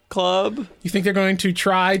Tot Club. You think they're going to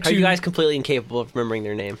try to Are you guys completely incapable of remembering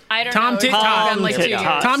their name? I don't Tom know. Tit It's Tot. been like Tom 2 Tit years.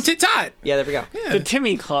 Tot. Tom Tit Tot, Yeah, there we go. The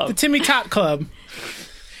Timmy Club. the Timmy Tot Club?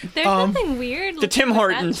 There's nothing weird. the Tim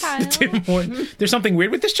Hortons. Tim Horton. There's something weird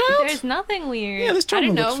with this child. There's nothing weird. Yeah, this I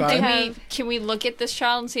child don't looks know. fine. Can we look at this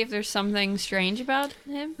child and see if there's something strange about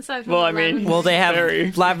him? Aside from Well, the I mean- lemon. Well, they have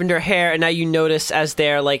Very. lavender hair, and now you notice as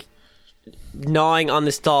they're gnawing on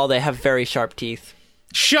this doll, they have very sharp teeth.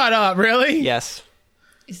 Shut up! Really? Yes.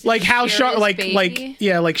 Is this Like how sharp? Shira's baby?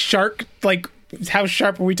 Like shark? Like how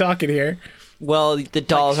sharp are we talking here? Well, the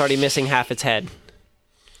doll's already missing half its head.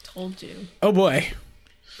 Told you. Oh boy.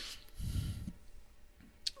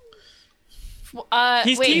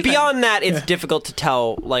 He's Wait. teething. Beyond that, it's difficult to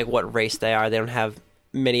tell what race they are. They don't have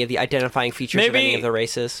many of the identifying features of Maybe- any of the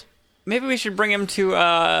races. Maybe we should bring him to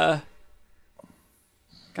God,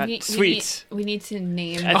 sweets. We need to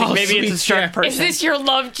name. I think Oh, maybe it's a sweets, shark yeah. person. Is this your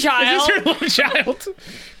love child? Is this your little child?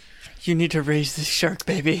 You need to raise this shark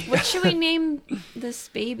baby. What should we name this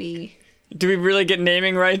baby? Do we really get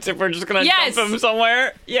naming rights if we're just gonna Yes. dump him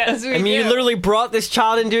somewhere? Yes. I mean, you literally brought this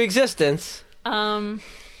child into existence.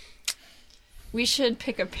 We should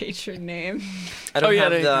pick a patron name. I don't Oh, yeah,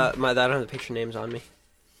 have they- I don't have the picture names on me.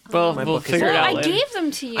 Well, My we'll book is figure it there. out I later. gave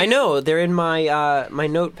them to you. I know they're in my my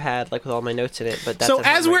notepad, with all my notes in it. But that's So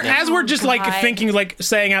as we're just God. thinking,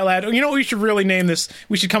 saying out loud, you know what we should really name this?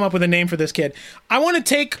 We should come up with a name for this kid. I want to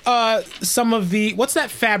take some of the what's that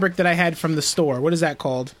fabric that I had from the store? What is that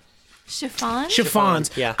called? Chiffon?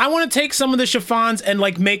 Chiffons. yeah. I want to take some of the chiffons and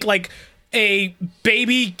make a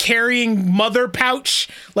baby carrying mother pouch,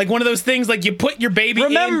 like one of those things you put your baby in.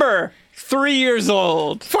 Remember, 3 years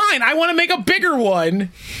old. Fine, I want to make a bigger one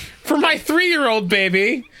for my 3-year-old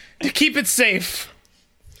baby to keep it safe.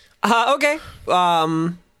 Okay.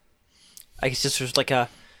 I guess this was like a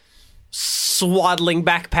swaddling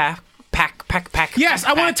backpack. Pack. Yes,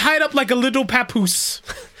 I want to tie it up like a little papoose.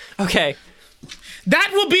 Okay.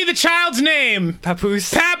 That will be the child's name.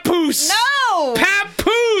 Papoose. Papoose. No!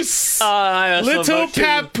 Papoose. I also Little vote to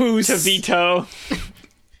papoose. veto.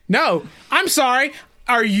 No, I'm sorry.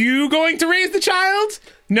 Are you going to raise the child?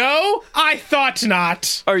 No, I thought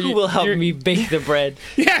not. Are Who will help me bake the bread?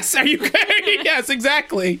 Yes, are you? Yes,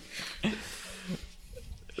 exactly.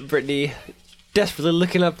 Brittany, desperately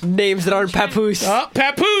looking up names that aren't Papoose. Oh,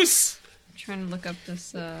 papoose. I'm trying to look up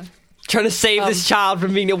this. Trying to save this child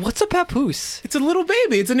from being. What's a Papoose? It's a little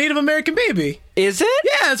baby. It's a Native American baby. Is it?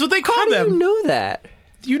 Yeah, that's what they call How do you them. know that?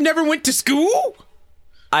 You never went to school?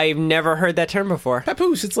 I've never heard that term before.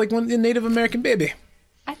 Papoose. It's like a Native American baby.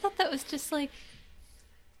 I thought that was just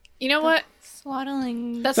You know what?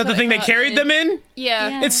 swaddling. That's Is that the what I thing they thought. carried them in? Yeah.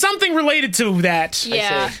 Yeah. It's something related to that.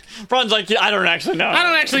 Yeah. Ron's like, I don't actually know. I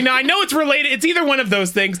don't actually know. I know it's related. It's either one of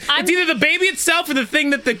those things. I'm- It's either the baby itself or the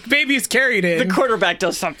thing that the baby is carried in. The quarterback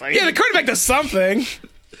does something. Yeah, the quarterback does something.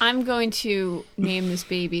 I'm going to name this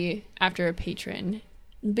baby after a patron.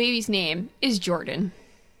 The baby's name is Jordan.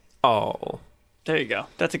 Oh. There you go.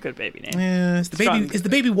 That's a good baby name. Yeah, is the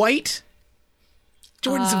baby white?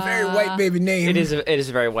 Jordan's a very white baby name. It is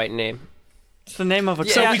a very white name. It's the name of a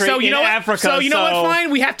So, country you in know what? Africa. So you know what?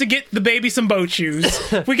 Fine, we have to get the baby some boat shoes.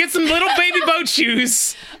 We get some little baby boat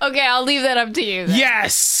shoes. Okay, I'll leave that up to you. Then.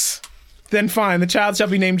 Yes. Then fine, the child shall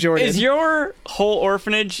be named Jordan. Is your whole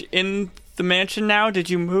orphanage in the mansion now? Did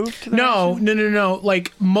you move to the mansion? No.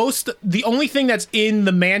 Like the only thing that's in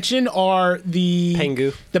the mansion are the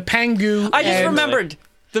Pengu. The Pengu. I just and- remembered.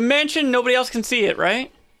 The mansion, nobody else can see it,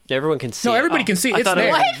 right? Everyone can see No, it. everybody can see it. I It's thought there.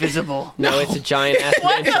 it was invisible. No, it's a giant ass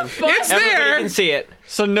mansion. It's Everybody there. can see it.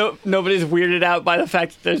 So nobody's weirded out by the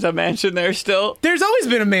fact that there's a mansion there still? There's always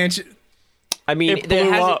been a mansion. I mean, It there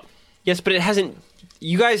blew hasn't. up. Yes, but it hasn't.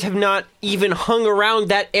 You guys have not even hung around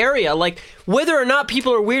that area. Like, whether or not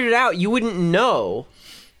people are weirded out, you wouldn't know.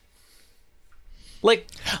 Like,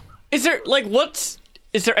 Is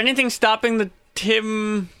there anything stopping the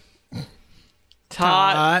Tim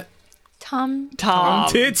Tot Tom. Tom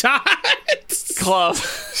Tots. Club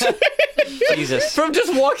Jesus. from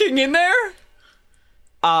just walking in there?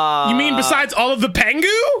 You mean besides all of the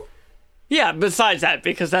Pengu? Yeah, besides that,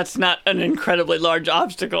 because that's not an incredibly large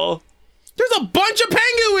obstacle. There's a bunch of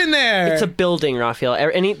Pengu in there. It's a building, Raphael.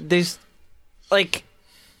 There's, like,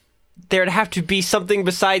 there'd have to be something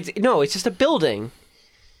besides. No, it's just a building.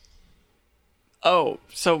 Oh,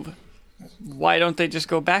 so why don't they just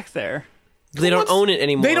go back there? They don't own it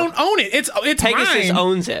anymore. They don't own it. It's Pegasus mine.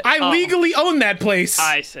 owns it. I legally own that place.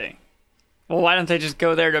 I see. Well, why don't they just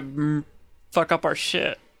go there to fuck up our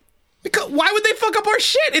shit? Because why would they fuck up our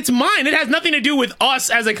shit? It's mine. It has nothing to do with us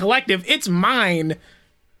as a collective. It's mine.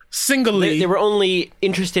 Singly. They were only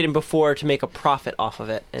interested in before to make a profit off of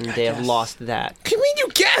it, and they have lost that. Can mean you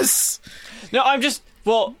guess? No, I'm just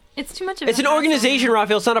It's too much of It's an hassle. organization,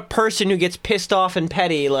 Raphael. It's not a person who gets pissed off and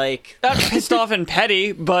petty. Like, not pissed off and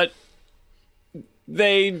petty, but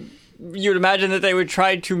you'd imagine that they would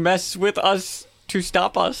try to mess with us to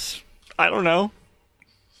stop us. I don't know.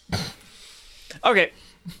 Okay.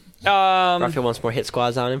 Raphael wants more hit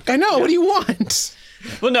squads on him. I know. What do you want?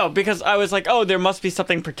 Well, no, because I was like, oh, there must be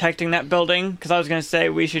something protecting that building. Because I was going to say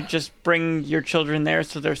we should just bring your children there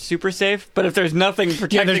so they're super safe. But if there's nothing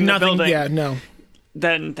protecting Yeah, there's the nothing. building, Yeah, no.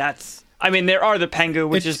 then that's. I mean, there are the Pengu,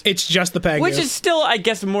 which It's just the Pengu. which is still, I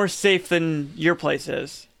guess, more safe than your place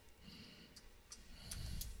is.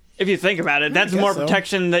 If you think about it, that's guess more so.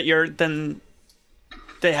 protection than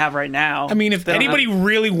they have right now. I mean, if They don't anybody have-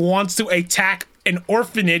 really wants to attack an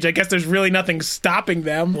orphanage, I guess there's really nothing stopping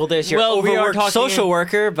them. Well, there's your Well, we are overworked talking- social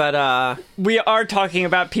worker, but we are talking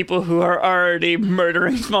about people who are already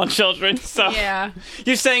murdering small children. So Yeah.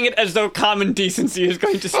 you're saying it as though common decency is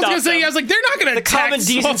going to I stop was gonna say, them. I was like, they're not gonna the attack common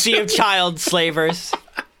small decency of children. child slavers.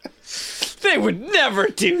 They would never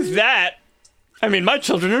do that. I mean, my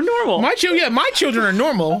children are normal. My children are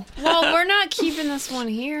normal. Well, we're not keeping this one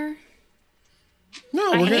here.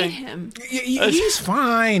 No, I we're hate gonna. him. He's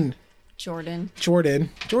fine. Jordan. Jordan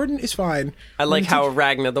is fine. I like how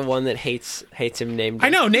Ragnar, the one that hates him, named him. I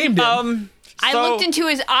know, named him. I So- looked into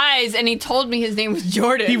his eyes and he told me his name was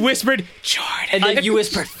Jordan. He whispered, Jordan. And then you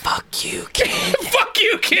whispered, "Fuck you, kid." Fuck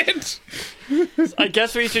you, kid. I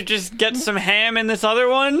guess we should just get some ham in this other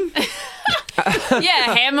one.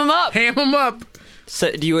 Yeah, ham him up. Ham him up.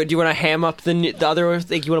 So do you want to ham up the other one?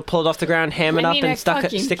 Like, you want to pull it off the ground, ham it I up, mean, and I stick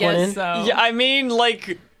fucking one in? guess so. Yeah, I mean,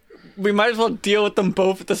 like, we might as well deal with them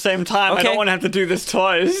both at the same time. I Okay. don't want to have to do this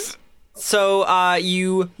twice. So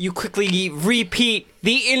you quickly repeat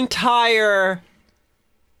the entire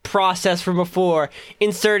process from before,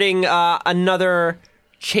 inserting another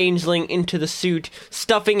changeling into the suit,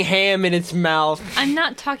 stuffing ham in its mouth. I'm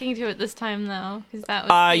not talking to it this time though, because that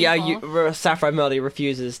was Yeah, painful. Sapphire Melody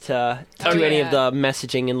refuses to Oh, do any yeah. of the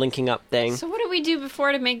messaging and linking up thing. So what do we do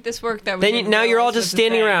before to make this work? That we Then now you're all just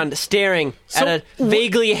standing around staring at a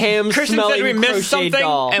vaguely Christian ham-smelling said we missed crocheted something,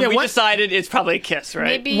 doll. and Yeah, we what- decided it's probably a kiss, right?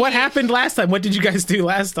 Maybe What happened last time? What did you guys do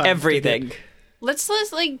last time? Everything. Let's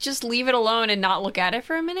like just leave it alone and not look at it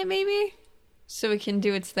for a minute, maybe, so it can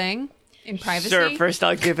do its thing in privacy. Sure, first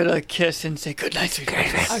I'll give it a kiss and say goodnight, sweet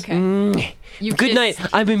babies. Okay. You Good kiss- night.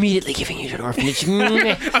 I'm immediately giving you to an orphanage.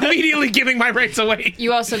 Immediately giving my rights away.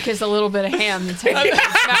 You also kiss a little bit of ham. That's how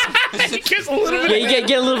you Kiss a little Yeah, bit. you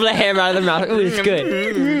get a little bit of ham out of the mouth. Ooh, it's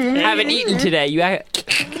good. Haven't eaten today. You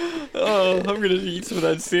Oh, I'm gonna eat some of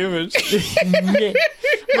that sandwich. and Maybe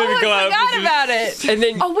go out. forgot about it.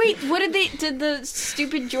 then Oh wait, what did the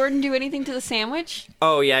stupid Jordan do anything to the sandwich?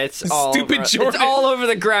 yeah, it's all Stupid over, Jordan. It's all over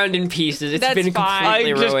the ground in pieces. It's That's been fine.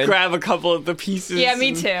 completely I just ruined. grab a couple of the pieces. Yeah, me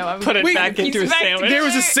and too. Put it Wait, back he's into a back sandwich. There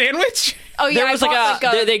was a sandwich? Oh yeah, There I was bought,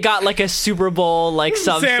 they got like a Super Bowl like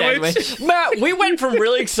sub sandwich. Matt, we went from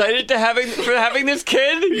really excited to having this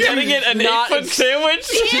kid, getting it an Not 8-foot sandwich.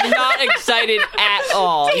 Not excited at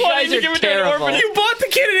all. You Why guys did you are give it to an terrible. orphanage? You bought the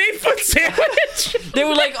kid an 8-foot sandwich. They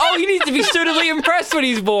were like, "Oh, he needs to be suitably impressed when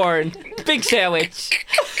he's born." Big sandwich.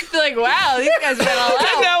 They're like, wow, these guys went all And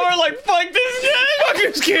out. now we're like, fuck this kid. Fuck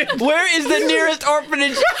this kid. Where is the nearest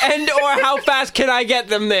orphanage, and or how fast can I get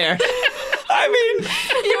them there? I mean,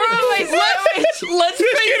 You ruined my sandwich. let's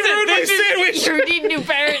face Kid ruined my it. sandwich. You need new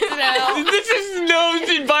parents now. This is no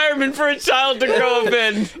environment for a child to grow up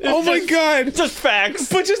in. It's Oh my god. Just facts.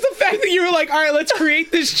 But just the fact that you were like, all right, let's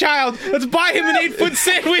create this child. Let's buy him an 8-foot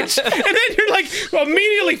sandwich. And then you're like,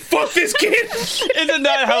 immediately, fuck this kid. Isn't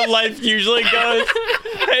that how life usually goes?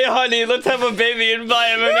 Hey, honey, let's have a baby and buy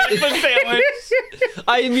him an 8-foot sandwich.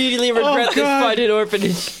 I immediately regret this God. finding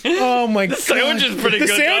orphanage. Oh my god. sandwich is pretty the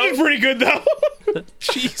good, sandwich is though. pretty good, though.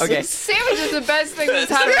 Jesus. Okay. Sandwich is the best thing that's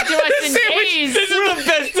happened to us in Sandwich- days. This is the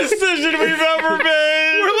best decision we've ever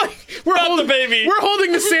made. We're Not holding the baby. We're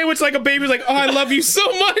holding the sandwich like a baby's like, oh, I love you so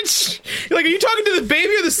much. You're like, are you talking to the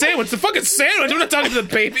baby or the sandwich? The fucking sandwich. I'm not talking to the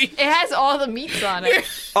baby. It has all the meats on it.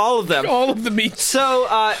 All of them. All of the meats. So,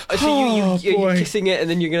 Oh, you're boy. kissing it, and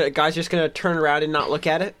then guys just gonna turn around and not look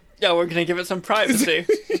at it. Yeah, we're gonna give it some privacy.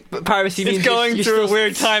 But privacy means It's going you're through a still-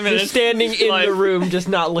 weird time in You're its standing in life. the room, just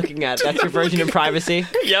not looking at it. That's your version of privacy.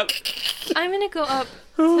 Yep. I'm gonna go up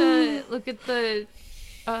to look at the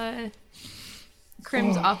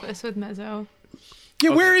Crim's office with Mezzo. Yeah,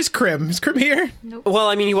 where is Krim? Is Krim here? Well,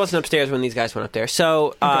 I mean, he wasn't upstairs when these guys went up there.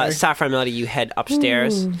 So, Okay. Sapphire Melody, you head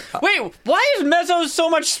upstairs. Wait, why is Mezzo so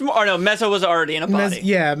much smaller? Oh no, Mezzo was already in a body.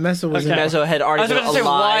 Mezzo was Okay. in. Mezzo had I already was been about to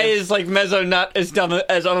alive. say, why is like Mezzo not as dumb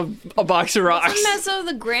as a box of rocks? Wasn't Mezzo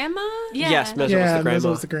the grandma? Yeah. Yes, Mezzo was Yeah, the grandma. Mezzo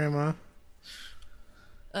was the grandma.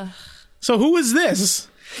 So who is this?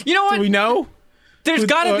 You know what? Do we know? There's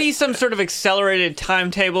got to what? be some sort of accelerated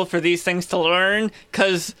timetable for these things to learn,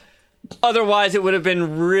 because otherwise it would have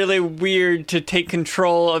been really weird to take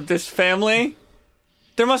control of this family.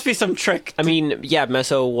 There must be some trick. I mean, yeah,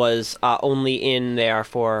 Mezzo was only in there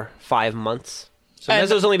for 5 months. So And-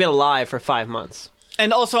 Mezzo's only been alive for 5 months.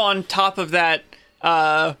 And also on top of that,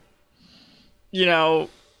 you know,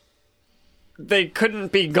 they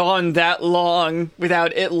couldn't be gone that long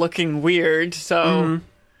without it looking weird. So,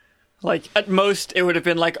 like, at most it would have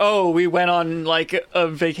been like, oh, we went on like a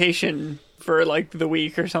vacation for like the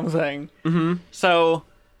week or something. Mm-hmm. So,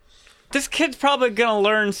 this kid's probably gonna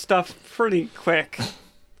learn stuff pretty quick.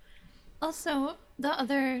 Also, the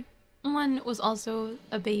other one was also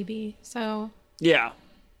a baby, so Yeah.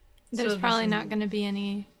 there's this probably is- not going to be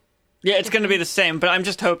any. Yeah, it's going to be the same, but I'm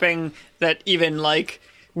just hoping that even like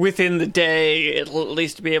within the day, it'll at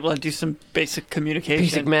least be able to do some basic communication.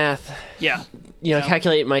 Basic math. Yeah, You know, Yeah.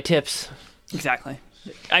 calculate my tips. exactly.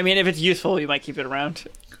 I mean, if it's useful, you might keep it around.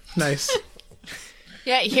 Nice.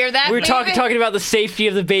 Yeah, you hear that? We were baby? talking about the safety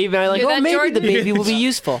of the baby. And I'm like, Hear oh, that, maybe Jordan? the baby will be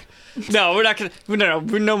useful. No, we're not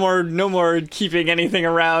gonna. No more keeping anything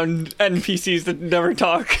around NPCs that never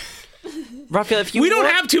talk. Raphael, if you We don't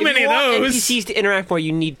want- have too if many you of want those. NPCs to interact more,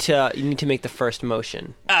 you need to make the first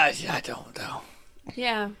motion. I don't know.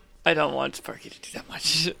 Yeah. I don't want Sparky to do that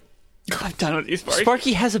much. I'm done with you, Sparky.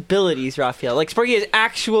 Sparky has abilities, Raphael. Like Sparky has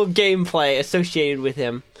actual gameplay associated with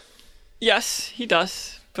him. Yes, he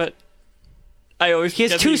does, but I always He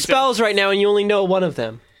has forget 2 that spells right now, and you only know one of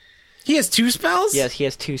them. He has 2 spells? Yes, he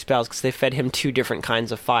has 2 spells because they fed him 2 different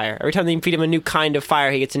kinds of fire. Every time they feed him a new kind of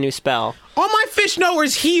fire, he gets a new spell. All my fish know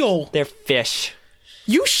is heal. They're fish.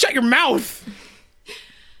 You shut your mouth.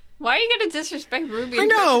 Why are you gonna disrespect Ruby? I and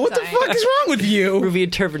know. What the Turpentine? fuck is wrong with you? Ruby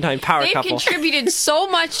and Turpentine power They've couple. contributed so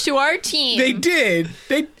much to our team. They did.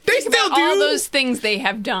 They still do. all those things they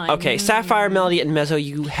have done. Okay, Sapphire, Melody, and Mezzo,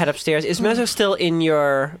 you head upstairs. Is Mezzo still in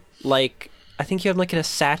your, like, I think you have, like, in a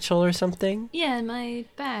satchel or something? Yeah, in my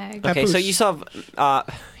bag. Okay, so Papoose. you still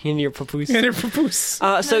have, in your papoose. And they're papoose.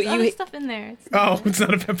 So There's other you, stuff in there. It's- Oh, it's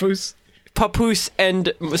not a papoose. papoose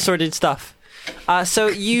and assorted stuff. So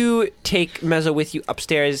you take Mezzo with you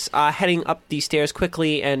upstairs, heading up these stairs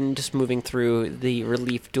quickly and just moving through the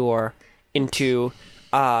relief door into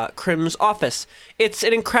Crim's office. It's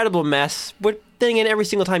an incredible mess. But then again, every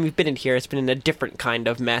single time you've been in here, it's been in a different kind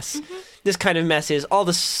of mess. This kind of mess is all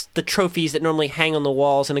the trophies that normally hang on the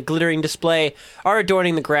walls in a glittering display are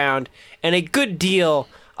adorning the ground, and a good deal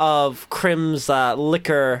of Crim's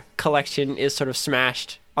liquor collection is sort of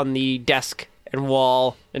smashed on the desk and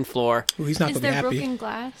wall and floor. Ooh, he's not Is going to be there happy. broken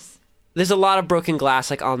glass? There's a lot of broken glass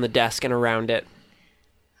like on the desk and around it.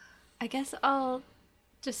 I guess I'll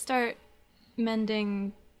just start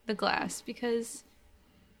mending the glass because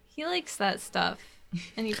he likes that stuff.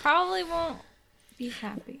 and you probably won't be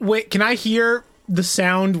happy. Wait, can I hear the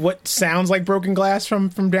sound? What sounds like broken glass from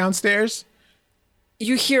downstairs?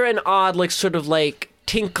 You hear an odd, like, sort of like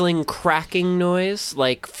tinkling, cracking noise,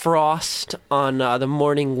 like frost on the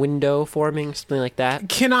morning window forming, something like that.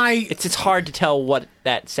 Can I It's hard to tell what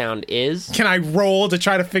that sound is. can I roll to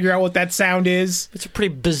try to figure out what that sound is? It's a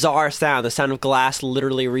pretty bizarre sound. The sound of glass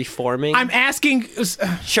literally reforming. I'm asking.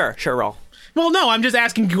 Sure, roll. Well, no, I'm just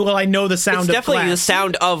asking. Will I know the sound It's of definitely the glass?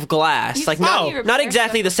 sound of glass. You've Like seen not me repair not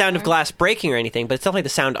exactly stuff the sound of before. glass breaking or anything, but it's definitely the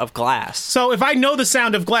sound of glass. So if I know the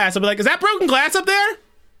sound of glass, I'll be like, "Is that broken glass up there?"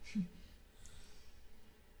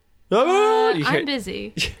 You hear- I'm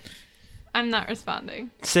busy. I'm not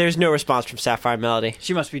responding. So there's no response from Sapphire Melody.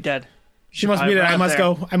 She must be dead. She must be there. I right must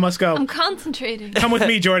there. go. I must go. I'm concentrating. Come with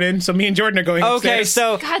me, Jordan. So me and Jordan are going Okay, upstairs.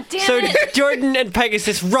 so God damn it. Jordan and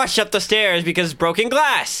Pegasus rush up the stairs because broken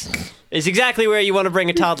glass is exactly where you want to bring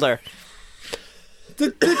a toddler.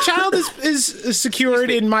 the child is secured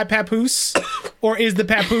in my papoose, or is the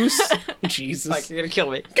papoose? Jesus. You're gonna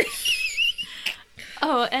kill me.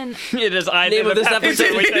 Oh, and It is either Name of the this papoose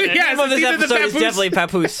episode. or within it. Yes, Name of this it's either the episode is papoose. definitely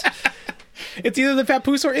Papoose. It's either the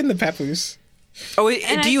papoose or in the papoose. Oh,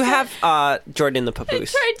 And do I you said- have Jordan in the I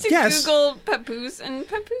Papoose? tried to Yes. Google Papoose, and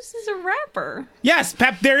Papoose is a rapper. Yes,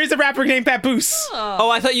 there is a rapper named Papoose. Oh,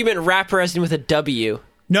 I thought you meant rapper as in with a W.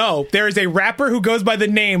 No, there is a rapper who goes by the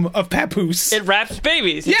name of Papoose. It raps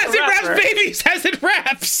babies. Yes, It's a it raps rapper. babies as it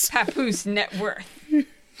raps. Papoose net worth.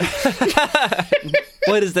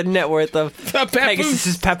 What is the net worth of The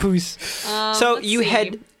Pegasus's Papoose. Papoose? So Let's you see.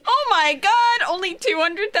 head. Oh my God! Only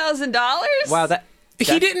 $200,000. Wow, that.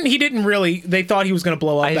 He didn't really. They thought he was going to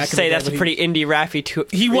blow up I back say in the that's day a when pretty indie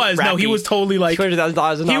rappy. He was. No, he was totally like.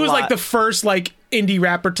 $200,000. He was like the first like indie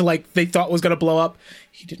rapper to like they thought was going to blow up.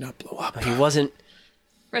 He did not blow up. He wasn't.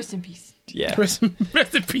 Rest in peace. Yeah. Rest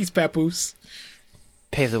in peace, Papoose.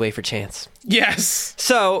 Pave the way for chance. Yes.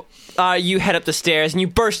 So you head up the stairs and you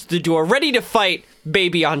burst through the door, ready to fight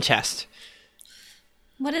baby on chest.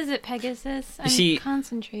 what is it, Pegasus? I'm see,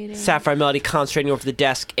 concentrating. Sapphire Melody concentrating over the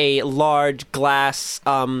desk, a large glass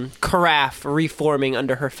carafe reforming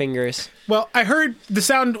under her fingers. Well, I heard the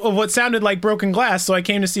sound of what sounded like broken glass, so I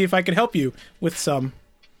came to see if I could help you with some.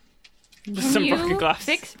 Some you broken glass.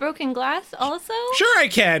 fix broken glass also? Sure, I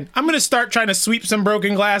can. I'm going to start trying to sweep some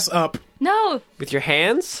broken glass up. No. With your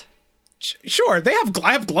hands? Sure,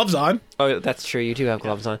 I have gloves on. Oh, that's true. You do have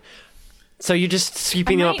gloves on. So you're just I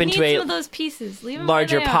sweeping them might up into need a some of those pieces. Leave them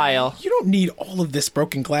larger where they are. pile. You don't need all of this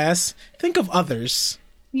broken glass. Think of others.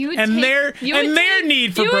 You would And take, their- you and would their take-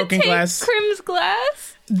 need for you would broken take glass. Crim's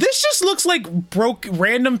glass? This just looks like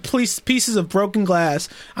random pieces of broken glass.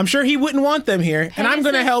 I'm sure he wouldn't want them here, and I'm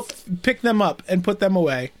going to help Pegasus. pick them up and put them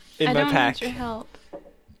away. In I my don't pack. need your help.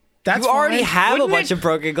 That's You already fine. have Wouldn't a bunch it- of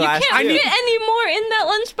broken glass. Can't too. fit any more in that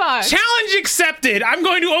lunchbox. Challenge accepted. I'm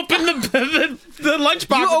going to open the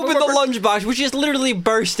lunchbox. You open the lunchbox, which is literally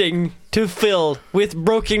bursting to fill with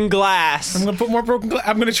broken glass. I'm going to put more broken glass.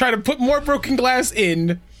 I'm going to try to put more broken glass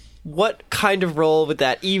in. What kind of roll would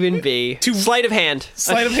that even be? Sleight of hand.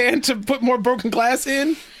 Sleight of hand to put more broken glass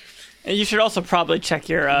in. And you should also probably check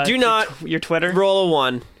your Do not your Twitter. Roll a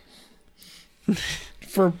 1.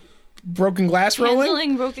 For broken glass rolling.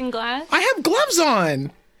 Handling broken glass? I have gloves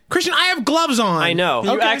on. Christian, I have gloves on. I know.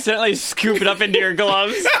 You Okay. accidentally scoop it up into your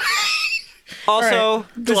gloves. Also, All right.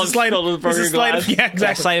 This gloves is sleight filled with this is broken sleight glass. of, yeah,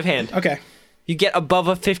 exactly. sleight of hand. Okay. You get above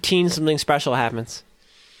a 15, something special happens.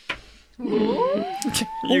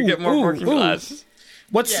 You get more ooh, broken ooh. glass.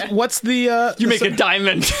 What's the You make a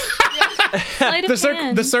diamond. Sleight of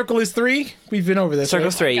hand. the circle is 3? We've been over this. Circle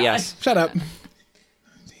right? 3, yes. Shut up.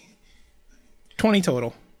 20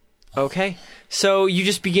 total. Okay. So you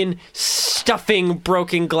just begin stuffing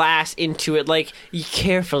broken glass into it, like you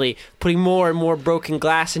carefully putting more and more broken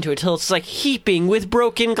glass into it till it's like heaping with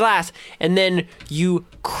broken glass. And then you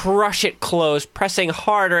crush it closed, pressing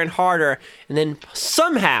harder and harder. And then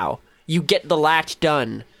somehow you get the latch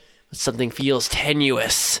done. But something feels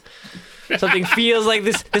tenuous. Something feels like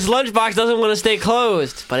this lunchbox doesn't want to stay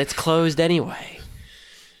closed, but it's closed anyway.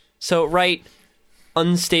 So write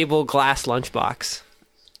unstable glass lunchbox.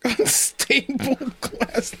 Unstable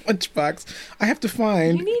glass lunchbox. I have to You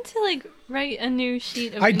find. need to, like, write a new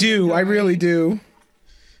sheet of I do. I inventory. really do.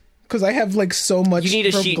 Because I have like so much. You need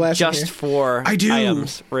a broken sheet glass in just here. for I do.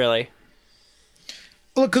 items, really.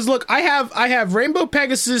 Look, I have Rainbow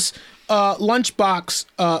Pegasus lunchbox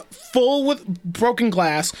full with broken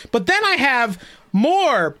glass, but then I have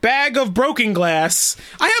more bag of broken glass.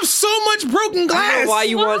 I have so much broken I glass. don't know why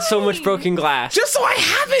you want so much broken glass. Just so I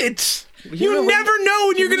have it. know You when- never know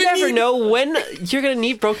when you're You gonna never need. know when you're gonna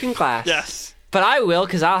need broken glass. Yes. but I will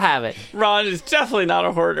because I'll have it. Ron is definitely not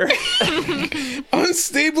a hoarder.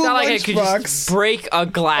 Unstable It's not like I could lunchbox. just break a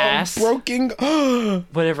glass Broken.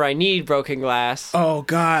 whenever I need broken glass. Oh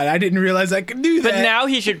God, I didn't realize I could do that. But now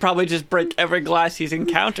he should probably just break every glass he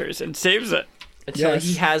encounters and saves it. Until Yes.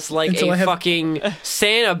 he has like Until I a have- fucking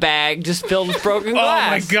Santa bag just filled with broken Oh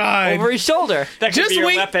my glass. God. Over his shoulder. That could just be your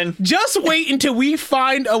wait. weapon. Just wait until we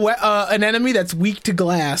find an enemy that's weak to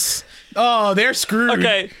glass. Oh, they're screwed.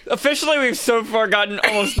 Okay, officially we've so far gotten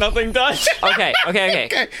almost nothing done. Okay.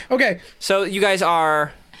 Okay. So you guys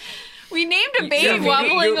are We named a baby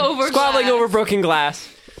wobbling over squabbling glass. over broken glass.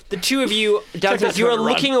 The two of you, Douglas, that's you are how to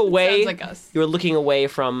run. looking away. Sounds like us. You are looking away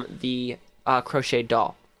from the crocheted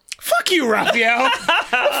doll. Fuck you, Raphael.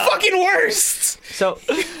 The fucking worst. So,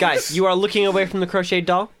 guys, you are looking away from the crocheted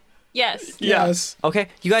doll. Yes. Yeah. Yes. Okay,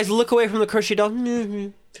 you guys look away from the crocheted doll.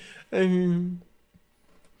 And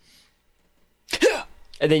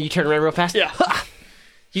then you turn around real fast. Yeah.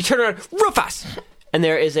 You turn around real fast. And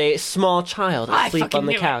there is a small child asleep fucking on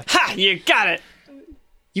the knew it. couch. Ha! You got it!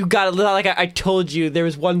 You got it. Like I told you, there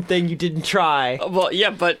was one thing you didn't try. Well,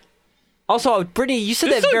 yeah, but Also, Brittany, you said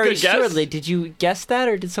This that is a very good guess. assuredly. Did you guess that,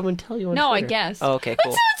 or did someone tell you on No, I Twitter? guessed. Oh, okay,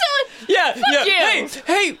 cool. yeah. you.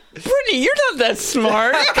 Hey, Brittany, you're not that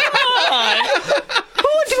smart. Come on.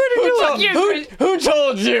 Who told you? Who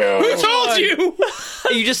told you?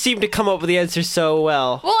 You just seem to come up with the answer so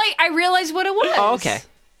well. Well, I realized what it was. Oh, okay.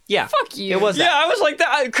 Yeah. Fuck you. It was Yeah, that. I was like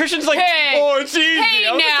that. Christian's like, Hey. oh, it's easy. Hey,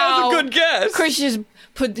 I was like, that now. was a good guess. Chris just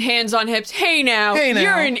put hands on hips. Hey now, Hey, now.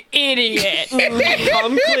 you're an idiot.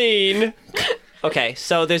 Come clean. Okay,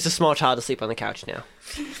 so there's a small child asleep on the couch now.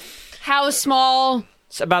 How small?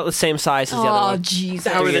 It's about the same size as the other Oh, one. jeez.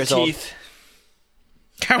 How are 3 the years old. teeth?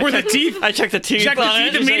 How were the teeth? I checked the teeth. Check the on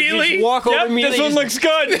teeth it. immediately. Walk over Yep, immediately. this one looks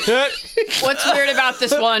good. What's weird about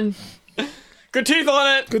this one? Good teeth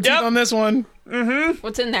on it. Good teeth Yep. on this one.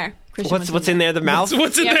 What's in there? Christian, What's in there? The mouth?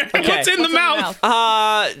 What's in Yep. there? Okay. What's in the mouth?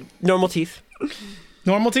 Normal teeth.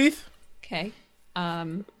 Normal teeth? Okay.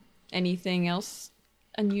 Anything else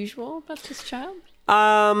unusual about this child?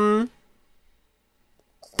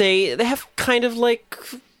 They have kind of like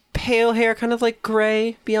pale hair, kind of like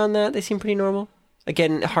gray. Beyond that, they seem pretty normal.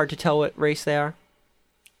 Again, hard to tell what race they are.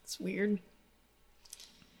 It's weird.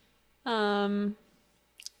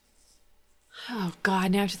 Oh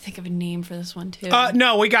God! Now I have to think of a name for this one too.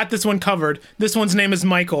 No, we got this one covered. This one's name is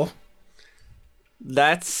Michael.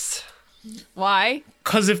 That's Why?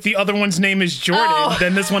 Because if the other one's name is Jordan,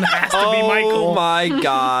 then this one has to be Michael. Oh my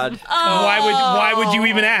god. Why would you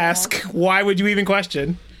even ask? Why would you even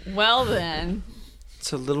question? Well then.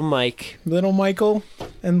 It's a little Mike. Little Michael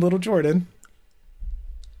and little Jordan.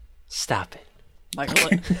 Stop it. Michael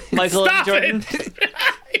Stop and Jordan. it!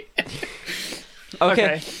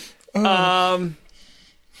 Okay.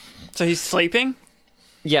 So he's sleeping?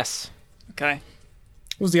 Yes. Okay.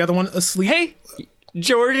 Was the other one asleep? Hey,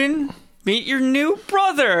 Jordan, meet your new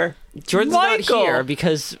brother. Jordan's Michael. not here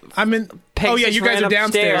because I'm in. Peg Oh yeah, just you guys ran are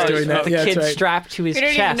downstairs upstairs doing that. with the Yeah, kid that's right. strapped to his We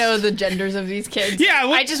don't chest. even know the genders of these kids. Yeah,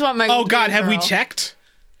 I just want my. Oh God, have we checked?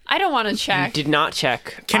 I don't want to check. Did not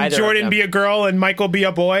check. Can either of Jordan them. be a girl and Michael be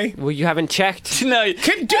a boy? Well, you haven't checked. No,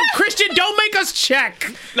 Christian, don't make us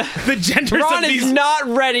check the genders Ron of is these. not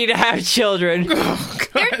ready to have children.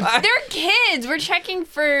 They're kids. We're checking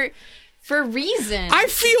for reason. I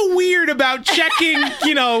feel weird about checking,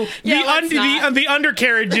 Yeah, let's not. the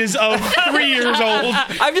undercarriages of 3 years old.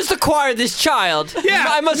 I've just acquired this child. Yeah,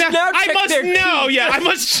 I must now check I must their know. teeth. Yeah, I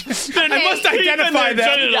must identify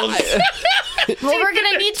them. well, we're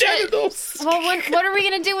gonna need to. Genitals. Well, what are we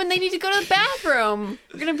gonna do when they need to go to the bathroom?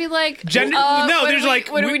 We're gonna be like, Gender- no, no, there's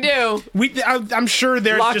what do we do? I'm sure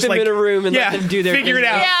there's Lock just them like in a room and yeah, let them do their figure it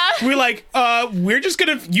business. out. Yeah. We're like, we're just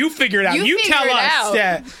gonna you figure it out. You You figure tell it us. out.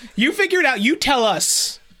 Yeah, you figure it out. You tell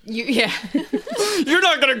us. Yeah. you're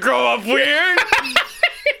not gonna grow up weird.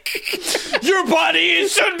 Your body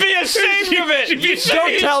should be ashamed of it. You should Don't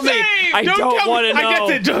be tell me. ashamed. I don't tell me. wanna I know.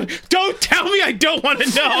 get the, don't tell me. I don't want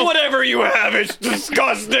to know. Whatever you have, it's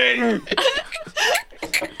disgusting.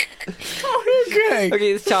 Okay.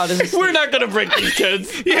 Okay, this child is. We're not gonna break these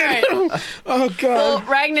kids. Yeah. Oh God. Well,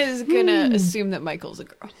 Ragnar is gonna assume that Michael's a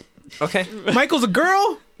girl. Okay. Michael's a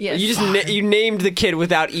girl. Yes. You just you named the kid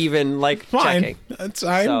without even like Fine. checking. That's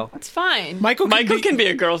fine. So It's fine. Michael Michael can be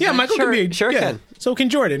a girl's Yeah, name. Michael Sure- can be. sure yeah. can. So can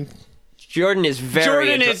Jordan. Jordan is very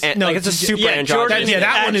Jordan is- no, like it's a super Yeah, androgynous. Jordan Yeah,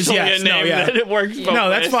 that one is actually yes. a No, name yeah. that it works both No,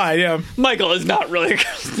 that's ways. fine. Yeah. Michael is not really a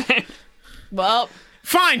girl's name. Well,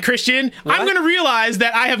 Fine, Christian. I'm going to realize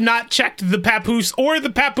that I have not checked the papoose or the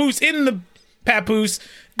papoose in the papoose,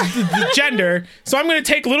 the gender. So I'm going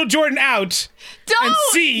to take little Jordan out and don't.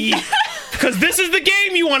 see Because this is the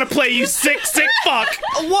game you want to play, you sick fuck.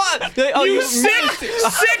 What? Oh, You sick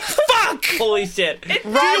fuck. Holy shit! Do you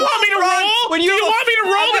want me to roll? When Do you want me to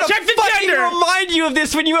roll to check the gender? Remind you of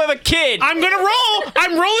this when you have a kid. I'm gonna roll.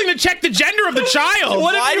 I'm rolling to check the gender of the child.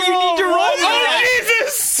 Why do you need to roll for Oh, that?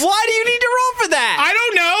 Jesus! Why do you need to roll for that? I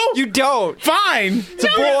don't know. You don't. Fine. It's a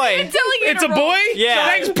boy. It's a boy? Yeah.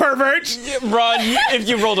 Thanks, pervert. Ron, if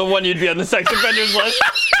you rolled a 1, you'd be on the sex offenders list.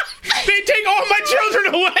 They take all my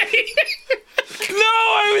children away. I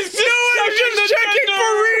was just checking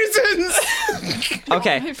for reasons.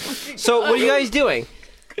 Okay. So what are you guys doing?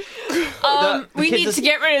 We kids need is- to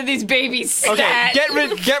get rid of these babies. Okay, stat. get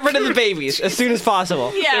rid of the babies as soon as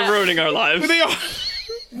possible. Yeah. They're ruining our lives. They are.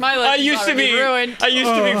 My life I is used to already be ruined. I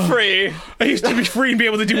used to be free. I used to be free and be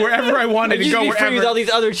able to do wherever I wanted to You go should be free with all wherever. these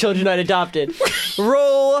other children I'd adopted.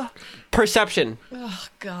 Roll perception. Oh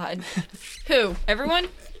God. Who? Everyone?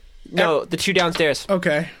 No, the two downstairs.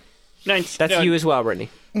 Okay. Nice. That's you as well, Brittany.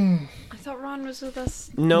 I thought Ron was with us.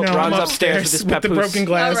 Nope, No, Ron's I'm upstairs with his with the papoose. broken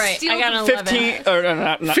glass. All right, Steal I got an 11. 15 or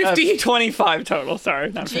not 50? 25 total.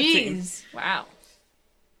 Sorry, not 15. Jeez. Wow.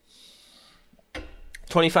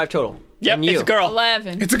 25 total. Yep, And you. it's a girl.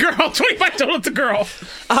 11. It's a girl. 25 total. It's a girl.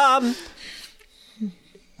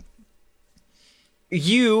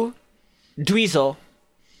 You, Dweezil,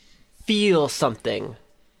 feel something.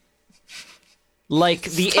 Like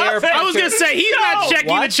the air it. I was gonna say he's not checking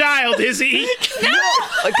What? the child, is he?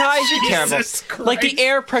 guys, you're terrible. Jesus Christ. Like the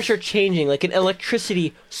air pressure changing, like an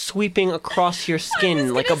electricity sweeping across your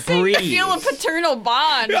skin, like a breeze. Feel a paternal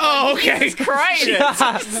bond. Oh, okay. Jesus Christ.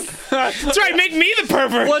 That's right. Make me the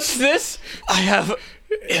pervert. What's this? I have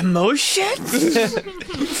emotions?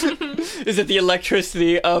 Is it the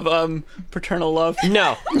electricity of paternal love?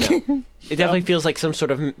 No. It definitely feels like some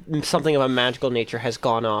sort of something of a magical nature has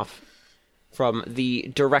gone off from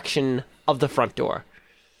the direction of the front door.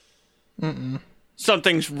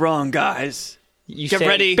 Something's wrong, guys. You Get say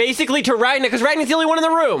ready. basically to Ragnar, because Ragnar's the only one in the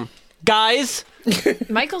room. Guys.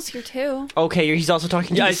 Michael's here too. Okay, he's also talking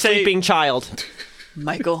to Yeah, the I say- sleeping child.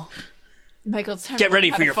 Michael, Michael's time get to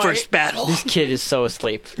ready learn for how your to fight. first battle. This kid is so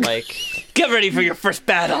asleep. Like, Get ready for your first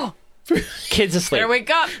battle. kid's asleep. Better wake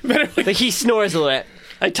up. Like, he snores a little bit.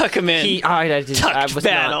 I tuck him in. I Tucked was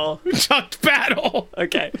battle. Chucked battle.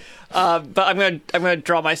 Okay, but I'm gonna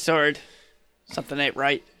draw my sword. Something ain't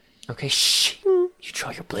right. Not. Okay, shing. You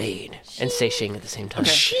draw your blade and say shing at the same time.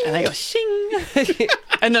 Okay. And I go shing,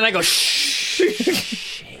 and then I go shh.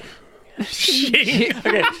 Okay,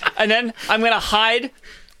 and then I'm gonna hide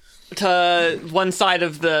to one side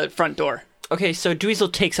of the front door, Okay, so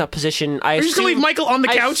Dweezil takes up position. I Are you just gonna leave Michael on the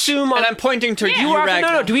I couch? assume and I'm pointing to you, you are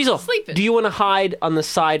Ragnar. no, Dweezil. Sleeping. Do you want to hide on the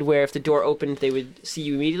side where if the door opened they would see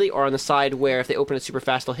you immediately, or on the side where if they open it super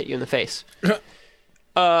fast they'll hit you in the face? On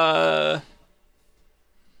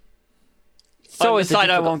the it's a side I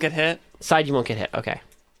difficult- won't get hit. Side you won't get hit. Okay.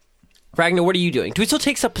 Ragnar, what are you doing? Dweezil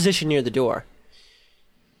takes up position near the door.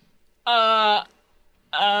 Hide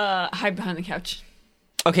behind the couch.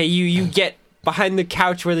 Okay, you get behind the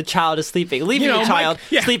couch where the child is sleeping, leaving You know, the child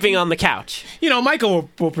Mike- yeah. sleeping on the couch. You know, Michael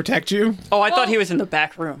will protect you. Oh, I thought he was in the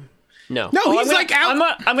back room. No. No, Oh, he's like out.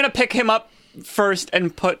 I'm gonna pick him up first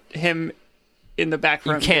and put him in the back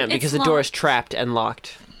room. You can't because the It's door is locked. trapped and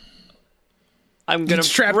locked. I'm gonna It's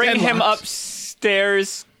trapped bring and him locked.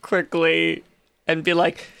 upstairs quickly and be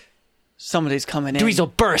like, "Somebody's coming in."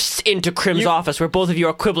 Dweezil bursts into Krim's office where both of you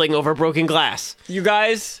are quibbling over broken glass, You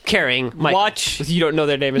guys, carrying Michael. Watch. You don't know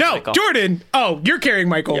their name is No, Michael. Jordan. Oh, you're carrying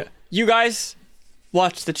Michael. you guys,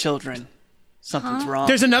 watch the children. Something's wrong.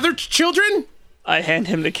 There's another children? I hand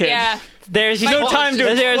him the kid. Yeah. There's No time to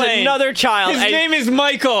There's explain. another child. His and name is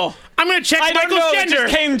Michael. I'm gonna check I don't Michael's know. gender. It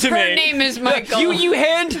just came to Her me. name is Michael. you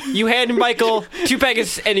hand Michael to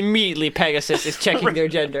Pegasus, and immediately Pegasus is checking their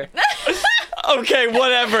gender. Okay,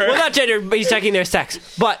 whatever. Well, not gender, but he's checking their sex.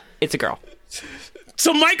 But it's a girl.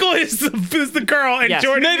 So Michael is the girl, and Yes.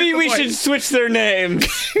 Jordan. Maybe is the we boy. should switch their names.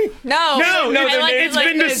 no. No, I like it it's like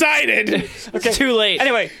been this. decided. It's too late.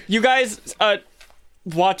 Anyway, you guys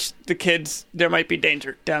watch the kids. There might be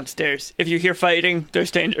danger downstairs. If you hear fighting, there's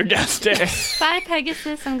danger downstairs. Bye,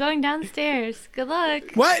 Pegasus. I'm going downstairs. Good luck.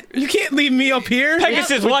 What? You can't leave me up here.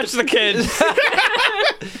 Pegasus, watch the kids.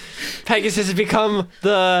 Pegasus has become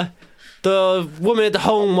the woman at the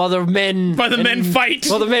home while the men fight.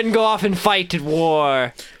 while the men go off and fight at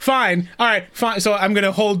war. Fine. All right. Fine. So I'm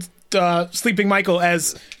gonna hold sleeping Michael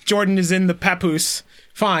as Jordan is in the papoose.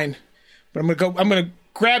 Fine. But I'm gonna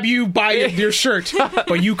grab you by your shirt,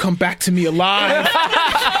 but you come back to me alive,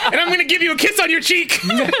 and I'm gonna give you a kiss on your cheek.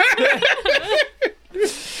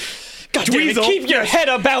 God damn it, Dweezil. keep your head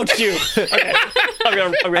about you. Okay.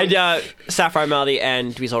 I'm gonna And Sapphire Melody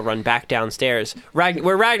and Dweezil run back downstairs,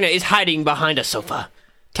 where Ragna is hiding behind a sofa.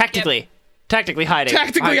 Tactically hiding.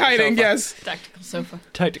 Tactically behind the hiding, sofa. yes. Tactical sofa.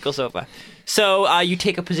 Tactical sofa. So you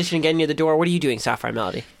take a position again near the door. What are you doing, Sapphire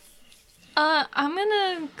Melody? I'm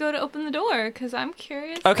gonna go to open the door because I'm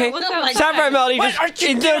curious. Okay. About what's outside. Sapphire Melody What just, are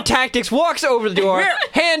you in their doing? tactics, walks over the door,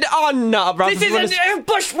 hand on knob, This is an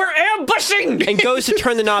ambush. We're ambushing. and goes to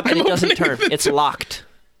turn the knob, and it doesn't opening turn. the It's locked.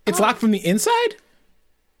 It's locked from the inside?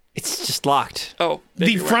 It's just locked. Oh,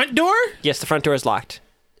 The front door? Yes, the front door is locked.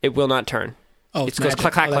 It will not turn. Oh, It goes magic.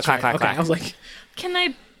 clack, clack, Oh, that's clack, clack, right. clack, Okay, I was like, Can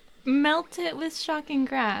I melt it with shocking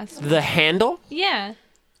grasp? The handle? Yeah.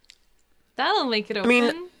 That'll make it I open.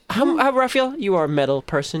 mean, how Raphael, you are a metal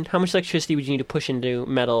person. How much electricity would you need to push into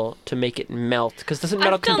metal to make it melt? Because doesn't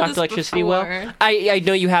metal I've done conduct this electricity before. well? I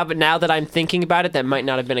know you have, but now that I'm thinking about it, that might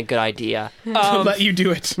not have been a good idea. to let you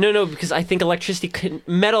do it. No, because I think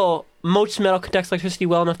most metal conducts electricity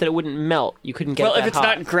well enough that it wouldn't melt. You couldn't get Well, it if that it's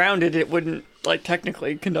hot. not grounded, it wouldn't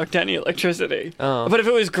technically conduct any electricity. Oh. But if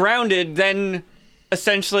it was grounded, then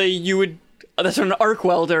essentially you would. That's what an arc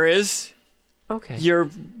welder is. Okay. You're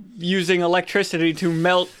using electricity to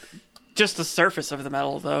melt just the surface of the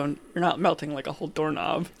metal, though. You're not melting like a whole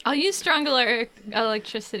doorknob. I'll use stronger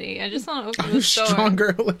electricity. I just want to open this door.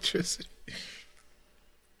 Stronger electricity.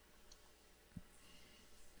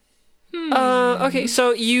 Okay,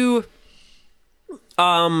 so you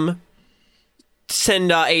send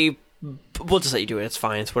we'll just let you do it. It's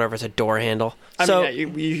fine. It's whatever. It's a door handle. I so mean,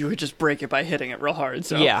 yeah, you would just break it by hitting it real hard.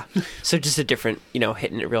 So yeah. So just a different,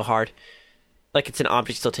 hitting it real hard. Like it's an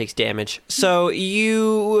object still takes damage. So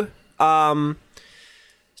you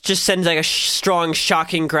just sends like a strong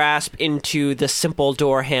shocking grasp into the simple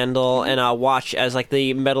door handle and watch as like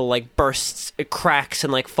the metal like bursts, it cracks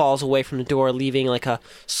and like falls away from the door, leaving like a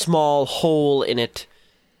small hole in it.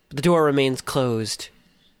 But the door remains closed.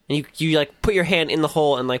 And you like put your hand in the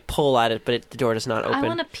hole and like pull at it, but the door does not open. I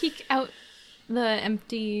want to peek out the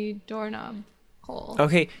empty doorknob hole.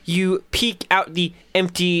 Okay, you peek out the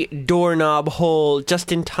empty doorknob hole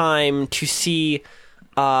just in time to see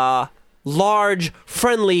large,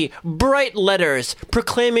 friendly, bright letters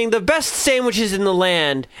proclaiming the best sandwiches in the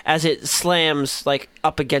land as it slams like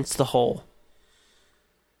up against the hole.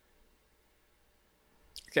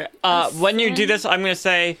 Okay. When you do this, I'm going to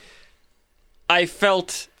say I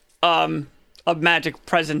felt a magic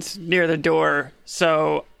presence near the door,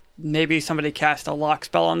 so maybe somebody cast a lock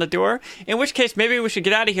spell on the door, in which case maybe we should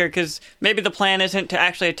get out of here, because maybe the plan isn't to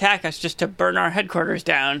actually attack us, just to burn our headquarters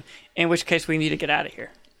down, in which case we need to get out of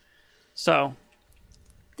here. So...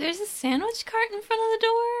 There's a sandwich cart in front of the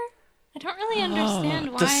door? I don't really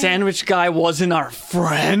understand why. The sandwich guy wasn't our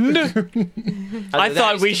friend? I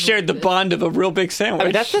thought we shared the bond of a real big sandwich. I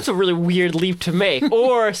mean, that's a really weird leap to make.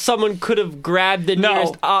 Or someone could have grabbed the No.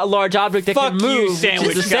 nearest large object that Fuck can you, move, which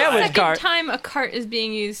sandwich is the guy. sandwich Second cart. time a cart is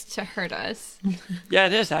being used to hurt us. Yeah,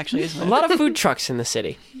 it is actually, isn't A it? lot of food trucks in the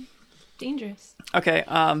city. Dangerous. Okay,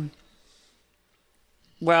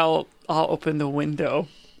 well, I'll open the window.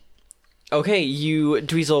 Okay, you,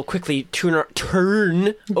 Dweezil, quickly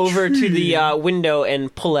turn over to the window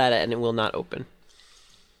and pull at it, and it will not open.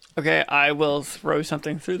 Okay, I will throw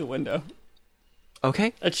something through the window.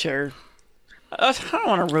 Okay. A chair. I don't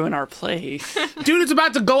want to ruin our place. Dude, it's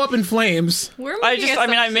about to go up in flames. We're I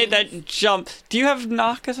making made assumptions. that jump. Do you have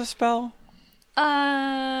knock as a spell?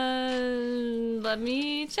 Let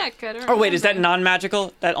me check. I don't Oh, wait, is that remember.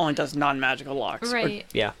 non-magical? That only does non-magical locks. Or Right.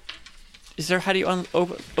 Yeah. is there, how do you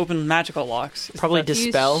open magical locks? Is Probably that-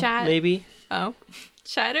 dispel, shat- maybe? Oh.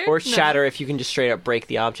 Shatter? Or No. shatter if you can just straight up break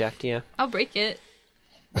the object, yeah. I'll break it.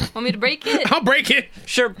 Want me to break it? I'll break it.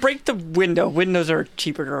 Sure, break the window. Windows are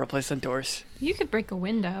cheaper to replace than doors. You could break a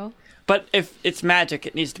window. But if it's magic,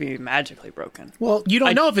 it needs to be magically broken. Well, you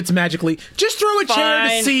don't know if it's magically. Just throw a chair to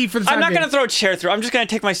Fine. see for the time I'm not being. going to throw a chair through. I'm just going to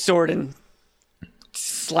take my sword and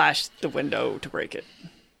slash the window to break it.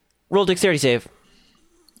 Roll dexterity save.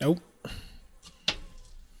 Nope.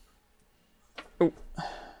 Oh.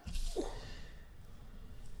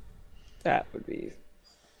 That would be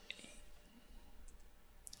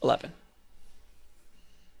 11.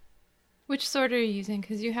 Which sword are you using?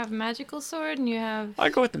 Because you have a magical sword and you have... I'll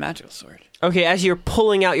go with the magical sword. Okay, as you're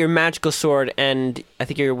pulling out your magical sword, and I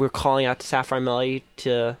think we're calling out to Sapphire Melody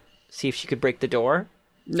to see if she could break the door.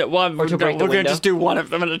 No, well, Or to break the we're going window? to just do one of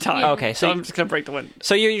them at a time. Okay, so so I'm just going to break the window.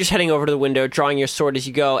 So you're just heading over to the window, drawing your sword as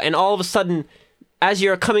you go, and all of a sudden, as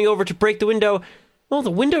you're coming over to break the window, well,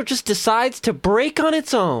 the window just decides to break on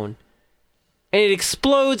its own. And it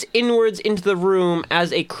explodes inwards into the room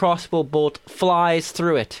as a crossbow bolt flies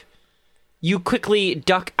through it. You quickly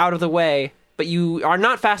duck out of the way, but you are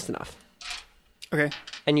not fast enough. Okay.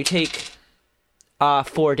 And you take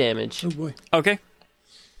 4 damage Oh boy. Okay.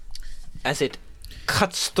 as it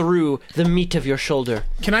cuts through the meat of your shoulder.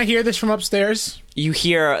 Can I hear this from upstairs? You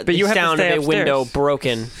hear the you have to sound of stay a window upstairs.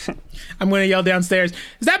 broken. I'm going to yell downstairs.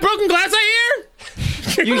 Is that broken glass I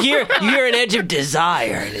hear? You hear an edge of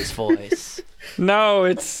desire in his voice. No,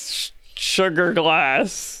 it's sugar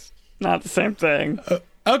glass. Not the same thing.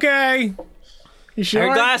 Okay. You I sure?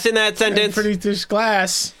 heard glass in that sentence. Pretty just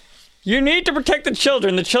glass. You need to protect the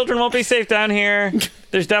children. The children won't be safe down here.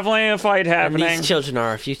 There's definitely a fight And happening. these children are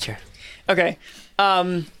our future. Okay.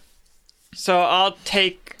 So I'll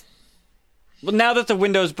take. Well, now that the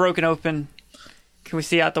window's broken open, can we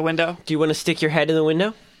see out the window? Do you want to stick your head in the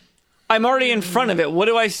window? I'm already in front of it. What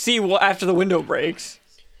do I see after the window breaks?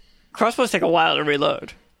 Crossbows take a while to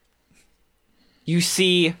reload. You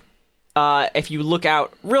see, if you look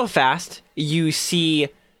out real fast, you see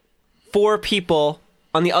 4 people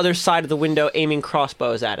on the other side of the window aiming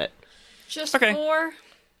crossbows at it. Just Okay. 4?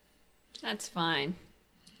 That's fine.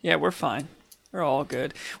 Yeah, we're fine. We're all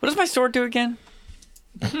good. What does my sword do again?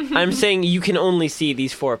 I'm saying you can only see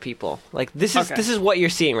these 4 people. Like this is what you're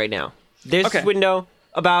seeing right now. There's Okay. this window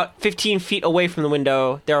about 15 feet away from the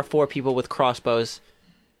window. There are 4 people with crossbows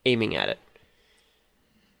aiming at it.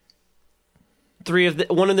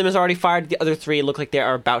 One of them is already fired. The other 3 look like they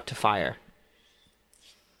are about to fire.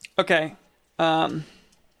 Okay.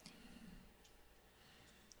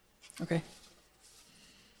 Okay.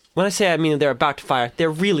 When I say I mean they're about to fire, they're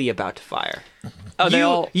really about to fire. Oh, they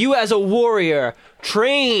all. You as a warrior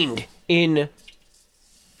trained in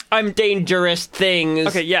dangerous things.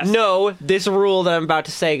 Okay, yes. No, this rule that I'm about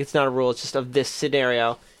to say, it's not a rule, it's just of this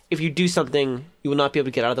scenario. If you do something, you will not be able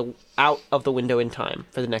to get out of the window in time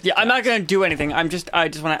for the next Yeah, I'm not attack. going to do anything. I just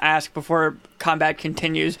want to ask before combat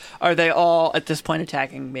continues, are they all at this point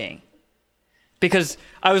attacking me? Because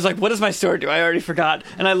I was like, what does my sword do? I already forgot.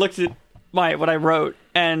 And I looked at what I wrote,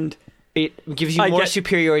 and It gives you more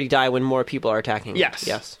superiority die when more people are attacking you. Yes.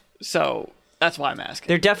 Yes. so that's why I'm asking.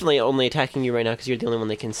 They're definitely only attacking you right now because you're the only one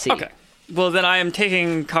they can see. Okay. Well, then I am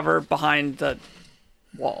taking cover behind the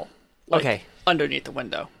wall. Like, Okay. Underneath the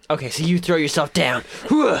window. Okay, so you throw yourself down.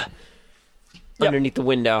 Underneath the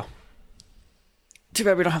window. Too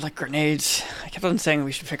bad we don't have, like, grenades. I kept on saying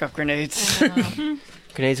we should pick up grenades.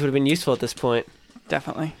 Grenades would have been useful at this point.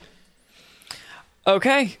 Definitely.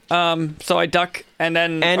 Okay. So I duck, and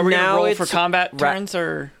then And are we now gonna roll for it's combat turns,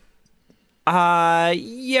 or?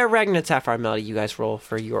 Yeah, Ragnar, Sapphire, Melody, you guys roll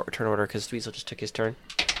for your turn order because Dweezil just took his turn.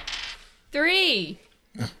 3.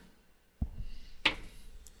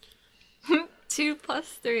 2 plus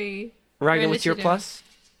 3. Ragnar, Or what's your initiative. plus?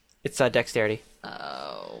 It's dexterity.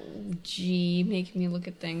 Oh, gee, making me look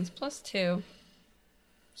at things. +2.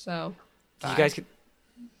 So, You 5. guys could,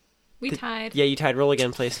 We tied. yeah, you tied. Roll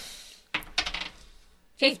again, please.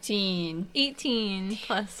 15. 18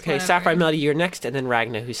 plus. Okay, whatever. Sapphire, Melody, you're next, and then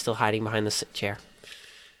Ragnar, who's still hiding behind the chair.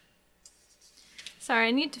 Sorry,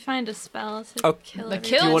 I need to find a spell to Oh, kill. the everything.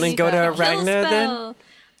 kill Do you want to go to spell. Kill Ragnar then?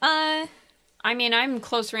 spell. I mean, I'm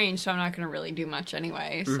close range, so I'm not going to really do much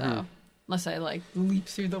anyway, so... Unless I, like, leap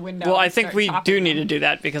through the window. Well, I and think start we chopping do need to them. do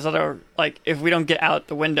that because if we don't get out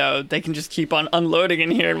the window, they can just keep on unloading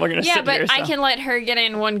in here, and we're gonna Yeah, sit but here. I so. can let her get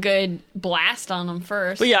in one good blast on them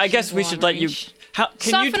first. But yeah, I She's guess we long should let you. range. How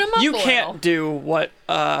can Soften 'em up you a can't little. do what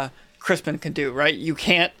Crispin can do, right? You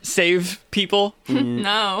can't save people.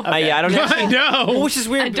 No. Yeah, I don't know. I know. Which is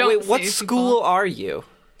weird. I don't Wait, what save school people. are you?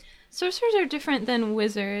 Sorcerers are different than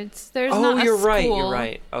wizards. There's Oh, not a you're right. school. You're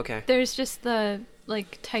right. Okay. There's just the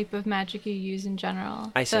type of magic you use in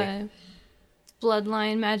general. I see. The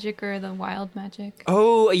bloodline magic or the wild magic.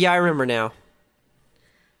 Oh, yeah, I remember now.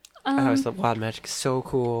 I always thought wild magic is so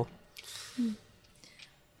cool.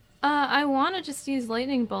 I want to just use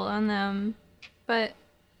lightning bolt on them, but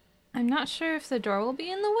I'm not sure if the door will be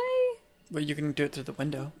in the way. Well, you can do it through the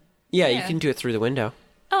window. Yeah, you Yeah. can do it through the window.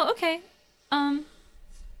 Oh, okay.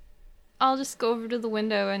 I'll just go over to the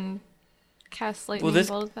window and cast lightning this-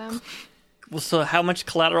 bolt at them. Well, so how much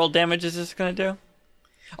collateral damage is this going to do?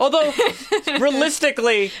 Although,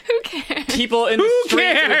 realistically, Who cares? people in the street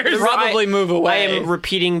would cares? probably move I away. am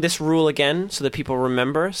repeating this rule again so that people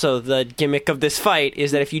remember. So the gimmick of this fight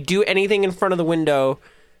is that if you do anything in front of the window,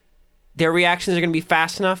 their reactions are going to be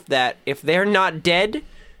fast enough that if they're not dead,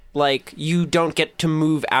 you don't get to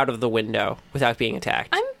move out of the window without being attacked.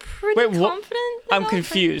 I'm pretty Wait, what? confident. that I'm I'll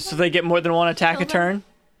confused. So find they get more than one attack a Kill them. turn?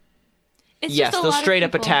 It's Yes, just a they'll lot of straight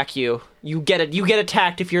up people. attack you. You get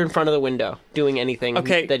attacked if you're in front of the window doing anything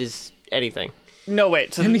Okay. that is anything. No,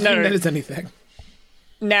 wait. So Anything no. that is anything.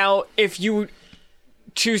 Now, if you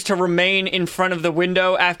choose to remain in front of the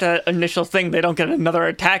window after that initial thing, they don't get another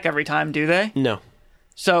attack every time, do they? No.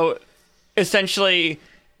 So, essentially,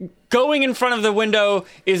 going in front of the window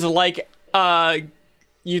is like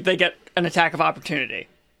they get an attack of opportunity.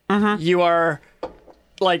 Mm-hmm. You are,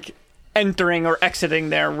 like, entering or exiting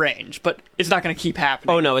their range, but it's not going to keep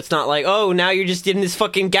happening. Oh, no, it's not like, oh, now you're just in this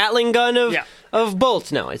fucking Gatling gun Yeah. of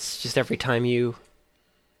bolts. No, it's just every time you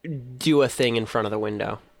do a thing in front of the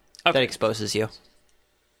window that Okay. exposes you.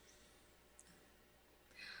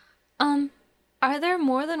 Are there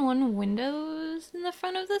more than one windows in the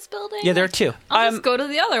front of this building? Yeah, there are two. I'll just go to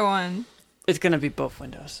the other one. It's going to be both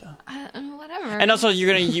windows, so. Whatever. And also,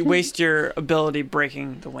 you're going to waste your ability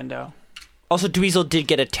breaking the window. Also, Dweezil did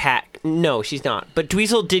get attacked. No, she's not. But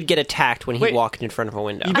Dweezil did get attacked when he Wait. walked in front of a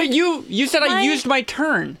window. But you said I my- used my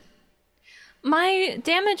turn. My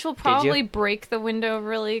damage will you? probably break the window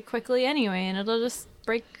really quickly anyway, and it'll just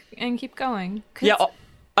break and keep going. 'Cause Yeah,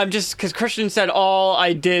 I'm just... Because Christian said all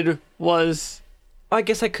I did was... I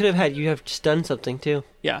guess I could have had you have just done something, too.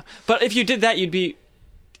 Yeah. But if you did that, you'd be...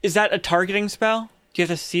 Is that a targeting spell? Do you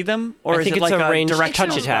have to see them? Or I is think it it's like a ranged direct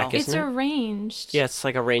touch spell? attack, It's isn't it? arranged. Yeah, it's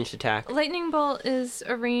like a ranged attack. Lightning bolt is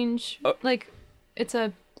a range, like, it's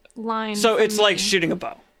a line. So from it's like me. shooting a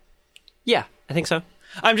bow. Yeah, I think so.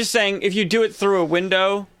 I'm just saying, if you do it through a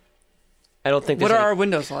window, I don't think what there's are our any-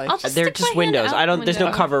 windows like? I'll just They're stick just my hand windows. out I don't. There's no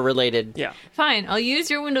window. cover related. Yeah. Fine, I'll use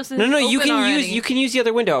your window since No, it's you open can already. use the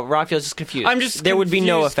other window. Raphael's just confused. I'm just there would be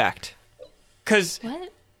no confused. effect. Because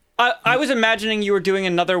What? I was imagining you were doing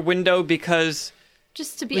another window because...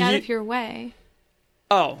 Just to be Well, out you- of your way.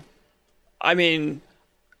 Oh. I mean...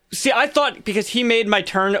 See, I thought because he made my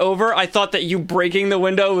turn over, I thought that you breaking the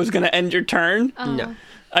window was going to end your turn. No,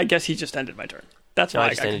 I guess he just ended my turn. That's why I I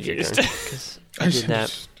just got ended your confused. turn because I did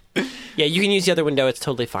that. Yeah, you can use the other window. It's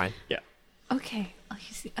totally fine. Yeah. Okay, I'll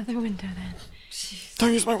use the other window then.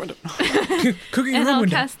 Don't use my window. Cookie And your I'll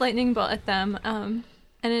window. cast lightning bolt at them. And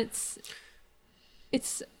it's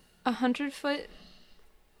 100-foot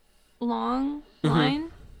long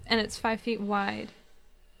line, and it's 5 feet wide.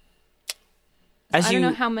 As I you,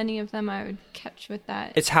 don't know how many of them I would catch with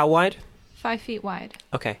that. it's how wide? 5 feet wide.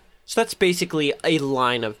 Okay, so that's basically a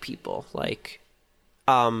line of people. Like,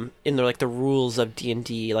 in the rules of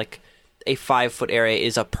D&D, like a 5-foot area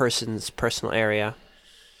is a person's personal area.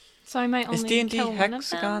 So I might Is only D&D kill one of them.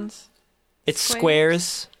 hexagons? It's Squares?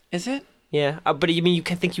 squares. Is it? Yeah, but you mean you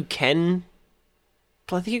can think you can?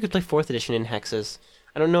 Well, I think you could play 4th edition in hexes.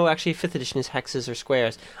 I don't know actually if 5th edition is hexes or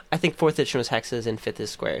squares. I think 4th edition was hexes and 5th is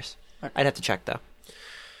squares. Okay. I'd have to check though.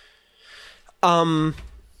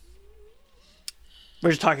 We're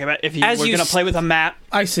just talking about if you As were you going to play with a map.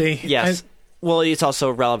 I see. Yes. Well, it's also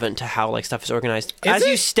relevant to how stuff is organized. Is As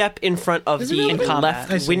you it? step in front of Is it the relevant? In combat.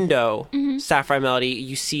 I left see. window, Sapphire Melody,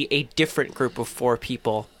 you see a different group of 4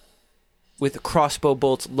 people with crossbow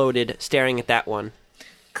bolts loaded, staring at that one.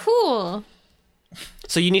 Cool.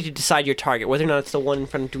 So you need to decide your target, whether or not it's the one in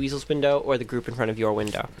front of Dweezil's window or the group in front of your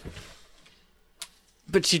window.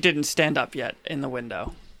 But she didn't stand up yet in the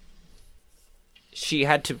window. She'd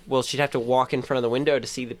have to walk in front of the window to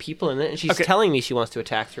see the people in it, and she's Okay. telling me she wants to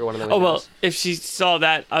attack through one of the Oh, windows. well, if she saw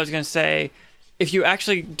that, I was going to say, if you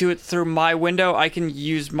actually do it through my window, I can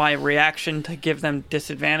use my reaction to give them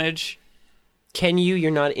disadvantage. Can you?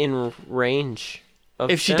 You're not in range of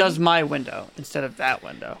If she them? does my window instead of that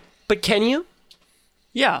window. But can you?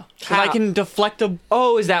 Yeah. 'Cause I How? can deflect a...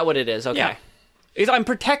 Oh, is that what it is? Okay. Yeah. I'm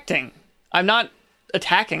protecting. I'm not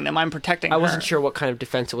attacking them. I'm protecting I her. wasn't sure what kind of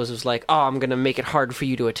defense it was. It was like, oh, I'm going to make it hard for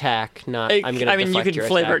you to attack, not I'm going to I mean, you deflect can your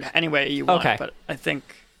flavor attack. it any way you want, Okay. but I think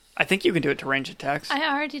you can do it to range attacks. I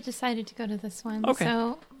already decided to go to this one. Okay.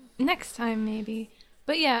 So next time maybe.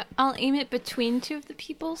 But yeah, I'll aim it between 2 of the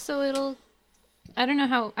people so it'll... I don't know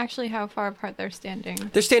how far apart they're standing.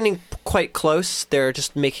 They're standing quite close. They're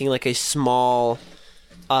just making like a small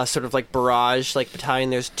sort of like barrage battalion.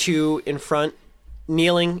 There's 2 in front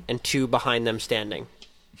kneeling and 2 behind them standing.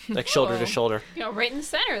 Like shoulder to shoulder. Right in the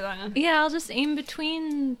center then. Yeah, I'll just aim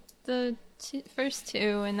between the first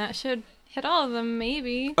 2 and that should hit all of them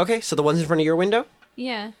maybe. Okay, so the ones in front of your window?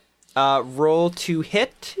 Yeah. Roll to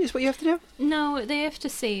hit is what you have to do? No, they have to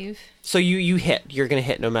save. So you hit. You're going to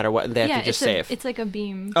hit no matter what, and they have yeah, to just it's save. it's like a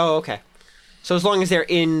beam. Oh, okay. So as long as they're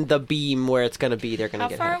in the beam where it's going to be, they're going to How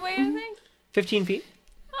get far hit. away are they? 15 feet.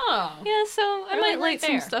 Oh. Yeah, so I They're, might like, light right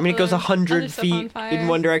some there. stuff. I mean, it goes other 100 stuff on feet fire. in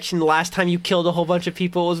one direction. The last time you killed a whole bunch of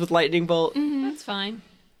people was with lightning bolt. That's fine.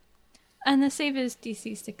 And the save is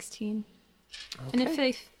DC 16. And if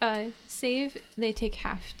they save, they take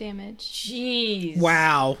half damage. Jeez.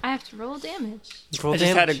 Wow. I have to roll damage. Roll I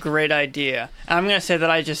just had a damage. great idea. I'm going to say that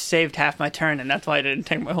I just saved half my turn, and that's why I didn't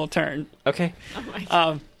take my whole turn. Okay. Oh my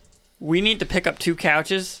God. We need to pick up 2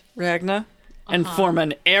 couches, Ragna, and form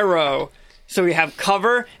an arrow so we have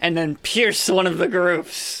cover and then pierce one of the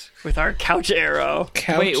groups with our couch arrow.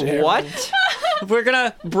 Wait, what? We're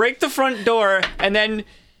going to break the front door, and then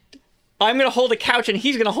I'm going to hold a couch, and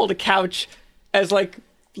he's going to hold a couch as, like,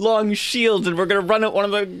 long shields, and we're going to run at one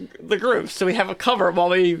of the groups so we have a cover while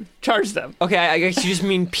we charge them. Okay, I guess you just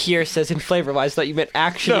mean pierce as in flavor-wise. I thought you meant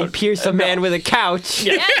actually No, pierce a man with a couch.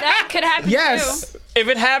 Yeah, that could happen Yes. too. If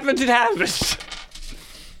it happens, it happens.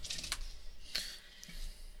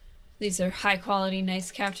 These are high quality, nice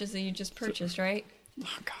couches that you just purchased, right? Oh,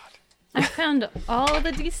 God. I found all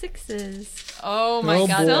the D6s. Oh my Oh,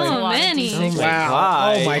 God, boy. that's a So lot of many. D6. Wow.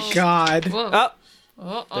 gosh. Oh my god. Whoa.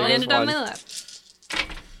 Oh, Oh, Landed on one. my lap.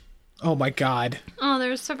 Oh my god. Oh, there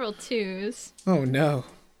were several 2s. Oh no.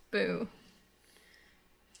 Boo.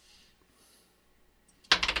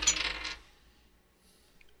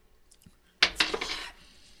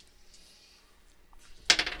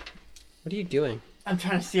 what are you doing? I'm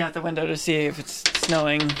trying to see out the window to see if it's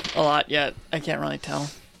snowing a lot yet. I can't really tell.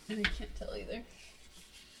 I can't tell either.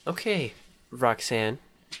 Okay, Roxanne.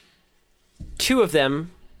 2 of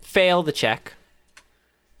them fail the check.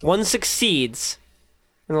 1 succeeds,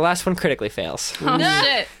 and the last one critically fails. Oh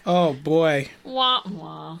shit. Oh boy. Wah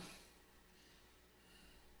wah.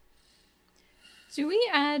 Do we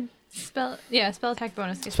add spell? Yeah, spell attack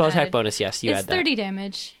bonus. Gets Spell attack added. bonus, yes, you It's add that. 30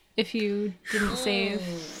 damage if you didn't save.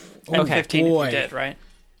 And Okay. 15 boy. if you did, right?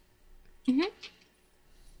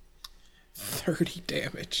 30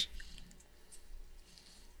 damage.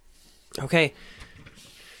 Okay.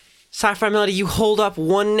 Sapphire Melody, you hold up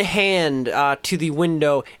one hand to the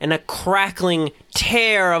window, and a crackling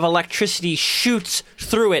tear of electricity shoots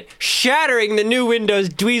through it, shattering the new windows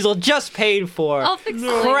Dweezil just paid for, I'll fix it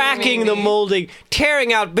later, cracking the maybe. molding,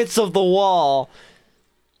 tearing out bits of the wall.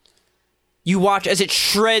 You watch as it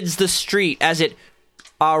shreds the street, as it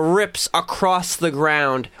rips across the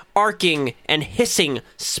ground, arcing and hissing,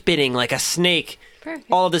 spitting like a snake. Perfect.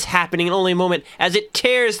 All of this happening in only a moment as it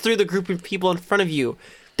tears through the group of people in front of you.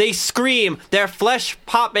 They scream, their flesh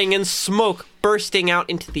popping and smoke bursting out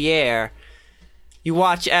into the air. You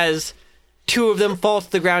watch as 2 of them fall to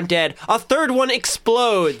the ground dead. A third one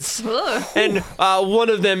explodes. And one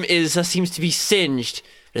of them seems to be singed.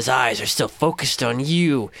 His eyes are still focused on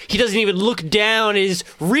you. He doesn't even look down at his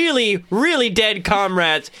really, really dead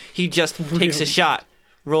comrades. He just takes a shot.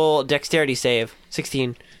 Roll dexterity save.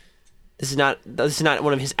 16. This is not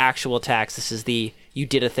one of his actual attacks. This is you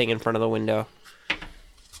did a thing in front of the window.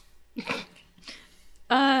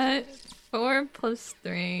 4 plus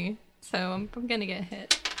 3. So I'm gonna get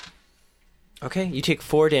hit. Okay, you take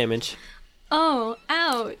 4 damage. Oh,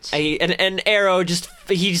 ouch. An arrow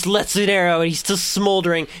he just lets an arrow and he's still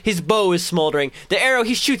smoldering. His bow is smoldering. The arrow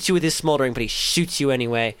he shoots you with is smoldering, but he shoots you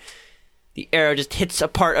anyway. The arrow just hits a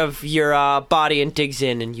part of your body and digs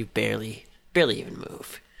in, and you barely even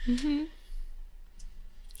move. Mm-hmm.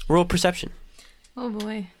 Roll perception. Oh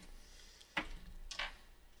boy.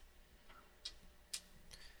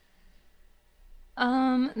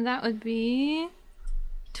 That would be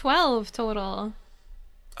 12 total.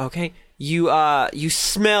 Okay, you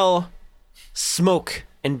smell smoke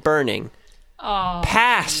and burning. Oh,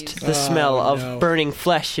 Past the smell of no. burning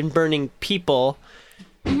flesh and burning people,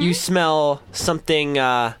 you smell something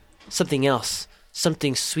else,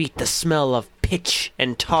 something sweet. The smell of pitch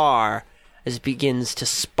and tar as it begins to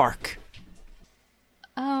spark.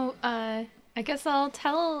 Oh, I guess I'll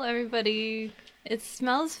tell everybody it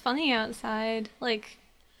smells funny outside. Like,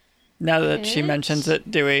 Now that she Pitch? mentions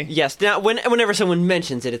it, Dewey. Yes. Now, whenever someone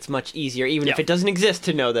mentions it, it's much easier, even if Yeah. it doesn't exist,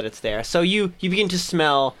 to know that it's there. So you begin to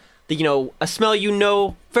smell a smell you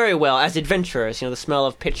know very well as adventurers. The smell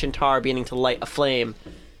of pitch and tar beginning to light a flame,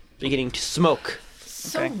 beginning to smoke.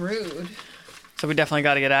 so Okay. rude. So we definitely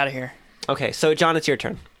got to get out of here. Okay, so John, it's your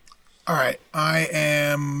turn. All right, I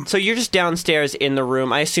am. So you're just downstairs in the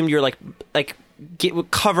room. I assume you're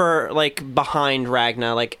cover behind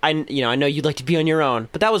Ragna. I know you'd like to be on your own,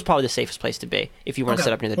 but that was probably the safest place to be if you weren't Okay.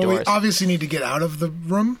 set up near the Well, doors. we obviously need to get out of the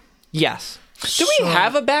room. Yes. Do we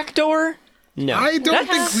have a back door? No. I don't That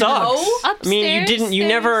think sucks. upstairs. I mean, you didn't. You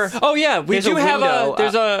never. Oh yeah, we There's do a have window, a.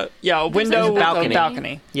 There's a window There's a with balcony. a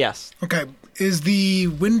balcony. Yes. Okay, is the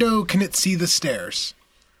window? Can it see the stairs?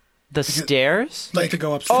 The stairs. Like to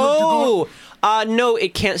go upstairs. Oh, no,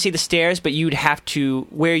 it can't see the stairs, but you'd have to,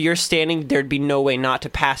 where you're standing, there'd be no way not to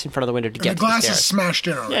pass in front of the window to And get the to the glass is stairs. smashed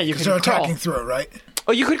in already. Yeah, you 'cause can they're crawl. attacking through it, right?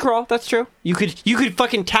 Oh, you could crawl. That's true. You could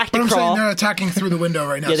fucking But tactic I'm saying crawl. they're attacking through the window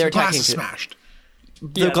right now. Yeah, so they're the glass attacking is through- smashed.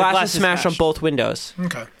 The glass is smashed on both windows.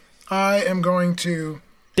 Okay. I am going to...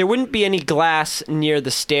 There wouldn't be any glass near the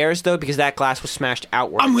stairs, though, because that glass was smashed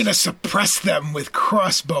outwards. I'm going to suppress them with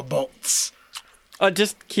crossbow bolts.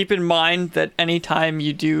 Just keep in mind that anytime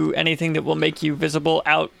you do anything that will make you visible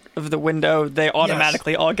out of the window, they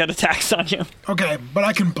automatically all get attacks on you. Okay, but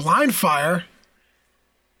I can blind fire.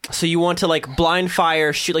 So you want to, like, blind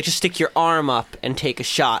fire, shoot, like, just stick your arm up and take a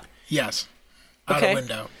shot. Yes. Out Okay. a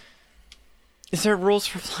window. Is there rules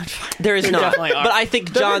for blind fire? There is not. definitely are. But I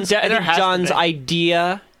think There John's, has to be.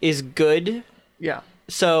 idea is good. Yeah.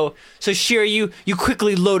 So Sheer, you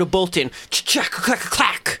quickly load a bolt in. Clack, clack,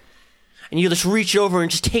 clack. And you just reach over and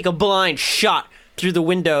just take a blind shot through the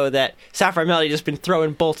window that Sapphire Melody just been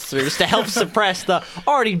throwing bolts through just to help suppress the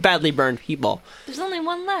already badly burned people. There's only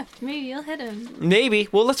one left. Maybe you'll hit him. Maybe.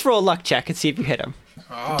 Well, let's roll a luck check and see if you hit him.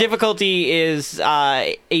 Oh. Difficulty is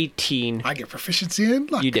 18. I get proficiency in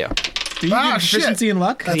luck. You do. Do you get proficiency in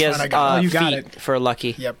luck? That's He has fine, I got it. You got feet it. for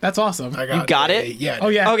lucky. Yep. That's awesome. I You got it? Yeah. Oh,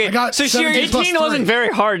 yeah. Okay, I got so Sheer, 17 plus 18 wasn't three. very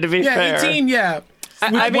hard, to be Yeah, fair. 18, yeah.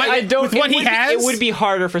 I mean, I don't. with what it he would has? It would be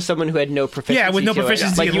harder for someone who had no proficiency. Yeah, with no to it.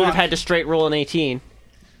 proficiency Like in you would have luck. had to straight roll an 18.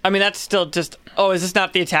 I mean, that's still just... Oh, is this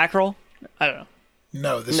not the attack roll? I don't know.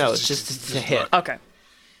 No, this No, is it's just a luck. hit. Okay.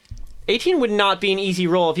 18 would not be an easy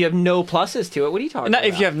roll if you have no pluses to it. What are you talking Not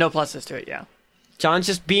about? if you have no pluses to it, yeah. John's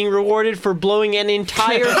just being rewarded for blowing an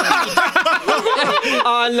entire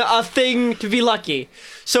on a thing to be lucky.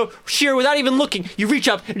 So, Sheer, without even looking, you reach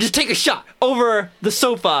up and just take a shot over the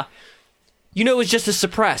sofa. You know it's just a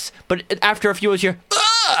suppress, but after a few minutes, you're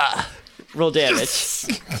roll damage.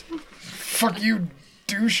 Fuck you,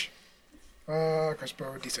 douche.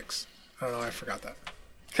 Crossbow D6. I don't know, I forgot that.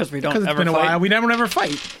 Because we don't Because it's ever been a fight. while. We never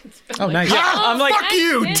fight. Oh, nice. I'm like, Fuck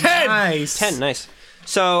you, nice. 10! Nice. 10, nice.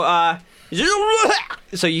 So,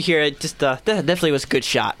 so you hear it just, that definitely was a good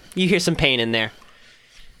shot. You hear some pain in there.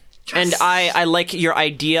 And I like your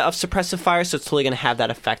idea of suppressive fire, so it's totally going to have that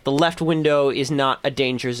effect. The left window is not a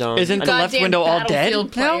danger zone. Isn't the left Goddamn window all dead?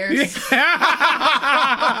 Battlefield now? players.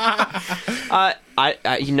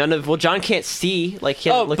 None of, well, John can't see. Like, he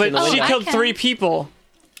hasn't Oh, looked but in the she window. I killed can. 3 people.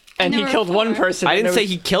 And he never killed one before. person. I and didn't it say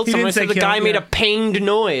was- he killed He someone. I didn't said say the kill, guy made yeah. a pinged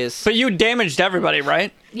noise. But you damaged everybody,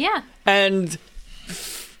 right? Yeah, And...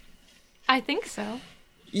 I think so.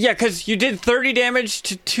 Yeah, because you did 30 damage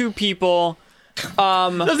to 2 people.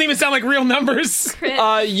 Doesn't even sound like real numbers.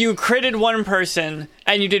 Crit. You critted one person,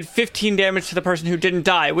 and you did 15 damage to the person who didn't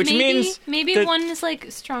die, which means maybe that- one is like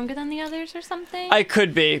stronger than the others or something. I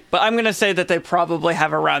could be, but I'm gonna say that they probably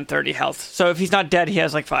have around 30 health. So if he's not dead, he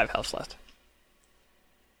has like 5 health left.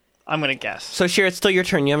 I'm gonna guess. So, Sheer, it's still your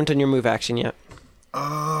turn. You haven't done your move action yet.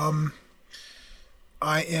 I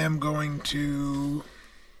am going to...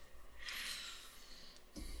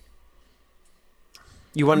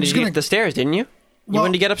 You wanted just to get gonna- the stairs, didn't you? You Well,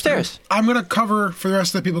 wanted to get upstairs. I'm going to cover for the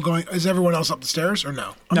rest of the people going... Is everyone else up the stairs or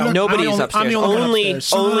no? I'm No, gonna- Nobody I'm is the upstairs. I'm the only one Only, upstairs.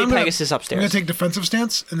 So only I'm gonna- Pegasus I'm upstairs. going to take defensive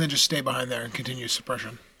stance and then just stay behind there and continue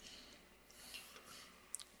suppression.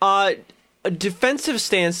 A defensive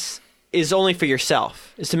stance is only for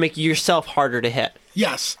yourself. Is to make yourself harder to hit.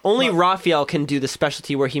 Yes. Only but- Raphael can do the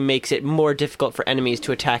specialty where he makes it more difficult for enemies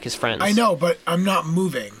to attack his friends. I know, but I'm not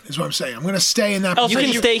moving, is what I'm saying. I'm going to stay in that Oh, You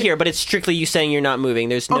position. can stay here, but it's strictly you saying you're not moving.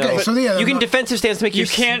 There's no. Okay, so yeah, you can I'm not- defensive stance to make You your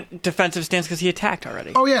can't defensive stance because he attacked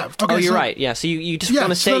already. Oh, yeah. Okay, Oh, you're so- right. Yeah. So you just Yeah,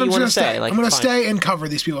 want to so stay. then You I'm want to just gonna stay. Like I'm going to fine. stay and cover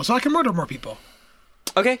these people so I can murder more people.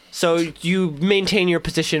 Okay. So you maintain your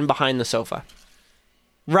position behind the sofa.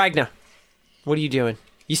 Ragna, what are you doing?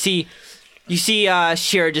 You see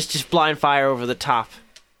Sheer just blind fire over the top.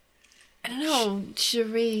 I don't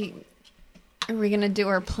know. Are we gonna do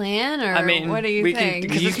our plan, or I mean, what do you we think?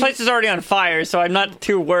 Because this place is already on fire, so I'm not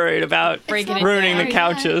too worried about Breaking not it ruining down. the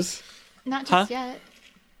couches. Not Huh? just yet.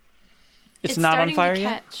 It's not on starting fire to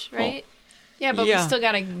yet. catch, right? Yeah, but Yeah. we still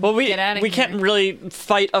gotta Well, get out of we here. can't really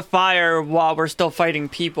fight a fire while we're still fighting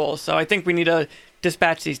people, so I think we need to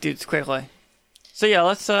dispatch these dudes quickly. So yeah,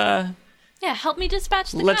 let's Yeah, help me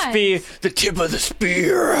dispatch the let's guys. be the tip of the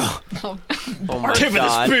spear. Oh my Tip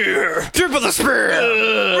god. of the spear. Tip of the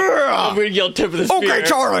spear. I'm gonna yell tip of the spear. Okay,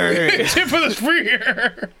 Charlie. Tip of the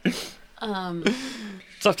spear.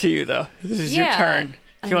 It's up to you though. This is your Yeah, turn.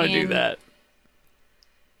 If you I want to do mean- that.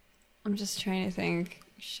 I'm just trying to think.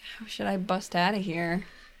 How should I bust out of here?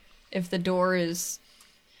 If the door is...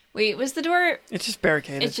 Wait, was the door... It's just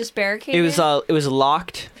barricaded. It's just barricaded? It was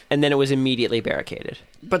locked, and then it was immediately barricaded.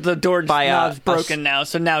 But the door By, now a is broken now,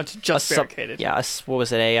 so now it's just barricaded. Yeah. What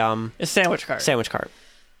was it? A A sandwich cart. sandwich cart.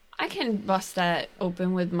 I can bust that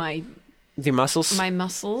open with my The muscles.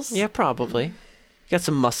 muscles. Yeah, probably. got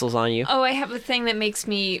some muscles on you. Oh, I have a thing that makes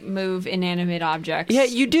me move inanimate objects. Yeah,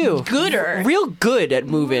 you do. Gooder. Real good at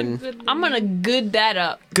moving. I'm gonna good that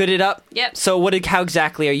up. Good it up. Yep. So how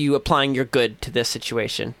exactly are you applying your good to this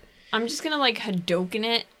situation? I'm just gonna like Hadoken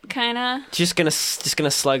it, kinda. Just gonna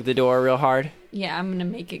slug the door real hard. Yeah, I'm gonna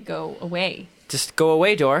make it go away. Just go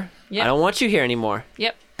away, door. Yep. I don't want you here anymore.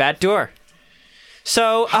 Yep. Bad door.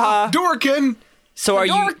 So, Dorkin! so are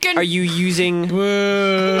Dorkin. you using?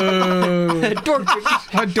 Whoa.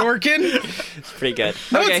 Hadorkin? It's pretty good.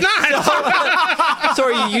 No, it's not. So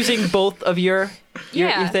are you using both of your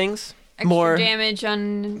Yeah. things? Extra More damage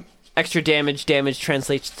on. extra damage. Damage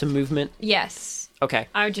translates to movement. Yes. Okay.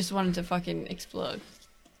 I just wanted to fucking explode.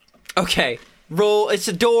 Okay. Roll. It's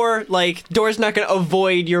a door. Like door's not gonna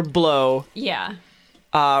avoid your blow. Yeah.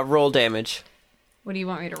 Roll damage. What do you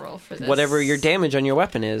want me to roll for this? Whatever your damage on your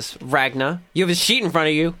weapon is. Ragna, you have a sheet in front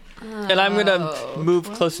of you. And I'm gonna move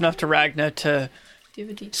close enough to Ragna to. Do you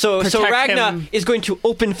have a D- So Protect Ragna him. is going to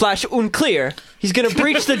open flash unclear. He's gonna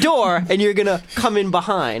breach the door, and you're gonna come in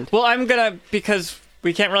behind. Well, I'm gonna because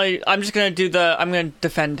we can't really. I'm just gonna do the. I'm gonna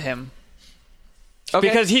defend him Okay.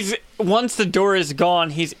 because he's once the door is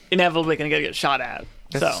gone, he's inevitably gonna get shot at.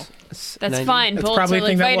 So That's 90. fine. That's Bullets probably are a like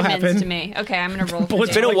thing that will vitamins happen. to me. Okay, I'm gonna roll for Bullets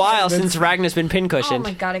It's been a damage. while since Ragna's been Oh pincushioned.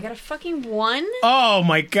 my god, I got a fucking 1? Oh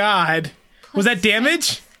my god. Was that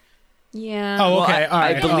damage? Yeah. Oh, Well, okay. All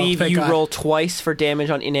right. I believe thank you God. roll twice for damage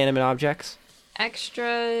on inanimate objects.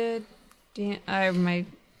 Extra. My.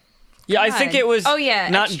 yeah, I think God. it was. Oh, yeah,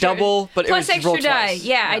 not extra- double, but Plus it was roll extra die. twice.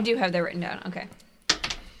 Yeah, I do have that written down. Okay.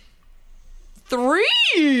 3!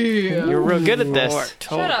 You're real good at this. Four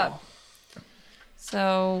total. Shut up.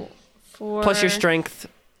 So, 4. Plus your strength.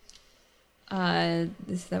 That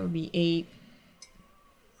would be 8.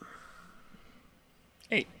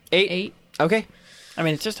 8. 8. Okay. I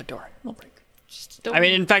mean, it's just a door. It'll break. Just don't- I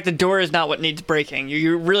mean, in fact, the door is not what needs breaking.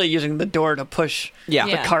 You're really using the door to push Yeah.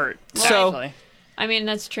 Yeah. the cart. So- actually. I mean,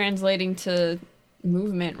 that's translating to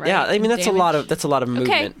movement, right? Yeah, I mean that's a lot of Okay,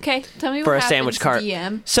 movement okay. Tell me for what a sandwich happens, cart.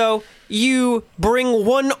 DM. So you bring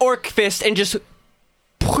one orc fist and just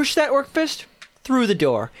push that orc fist through the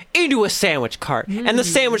door into a sandwich cart, and the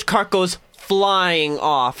sandwich cart goes flying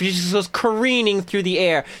off. It just goes careening through the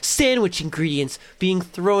air. Sandwich ingredients being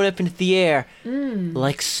thrown up into the air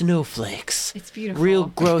like snowflakes. It's beautiful. Real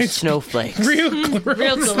gross snowflakes. Real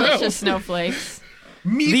delicious snowflakes.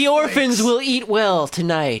 The orphans will eat well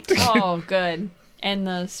tonight. Oh, good. And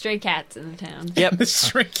the stray cats in the town. Yep. The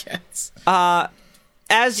stray cats.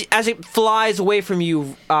 As it flies away from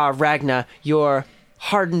you, Ragna, your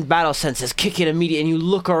hardened battle senses kick in immediately, and you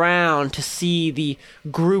look around to see the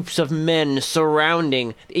groups of men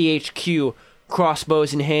surrounding the HQ,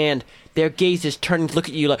 crossbows in hand. Their gazes turning to look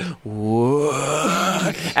at you like,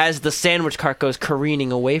 whoa, as the sandwich cart goes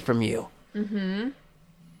careening away from you. Mm-hmm.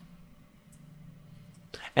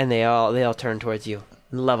 And they all turn towards you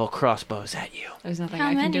and level crossbows at you. There's nothing How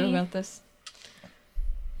I can do many? about this.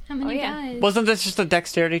 How many yeah. guys? Wasn't this just a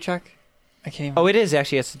dexterity check? I can't even. Oh, it is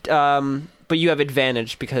actually. It's but you have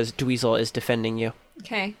advantage because Dweezil is defending you.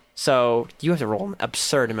 Okay. So you have to roll an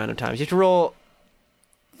absurd amount of times. You have to roll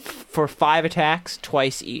for 5 attacks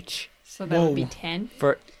twice each. So that would be Whoa. 10.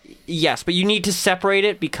 For yes, but you need to separate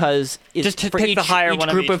it because it's Just to for pick each, the higher each one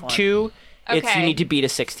of group each of one. 2. It's you Okay. need to beat a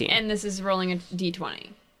 16. And this is rolling a d20.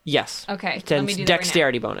 yes. Okay. Let Then me it's do that right now.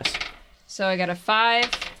 dexterity bonus. So I got a 5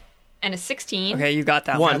 and a 16. Okay, you got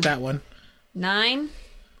that One. one. Got that one. 9,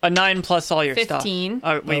 A 9 plus all your 15.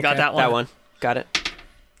 stuff. Oh, well, you got Okay. that one. That one. Got it.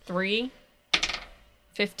 3,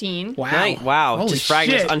 15, Wow. Nice. Wow. Holy Just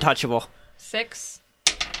Fragment's shit. untouchable. 6,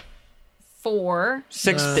 4.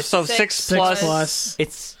 6. Six So 6 6 plus. plus.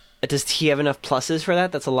 It's. Does he have enough pluses for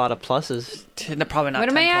that? That's a lot of pluses. Probably not. What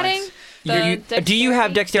am 10 I adding? points. Do you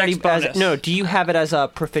have dexterity? Dex bonus. No. Do you have it as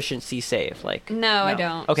a proficiency save? Like. No, I No.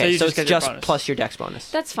 don't. Okay, So you so just it's get your just bonus. plus your dex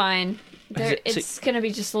bonus. That's fine. There, it- so- it's going to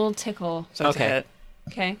be just a little tickle. So it's a Okay. hit.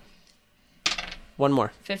 Okay. One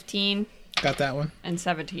more. 15 Got that one. and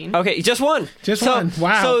 17. Okay, just one. Just so, one.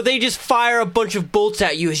 Wow. So they just fire a bunch of bolts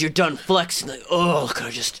at you as you're done flexing. Like, oh, look what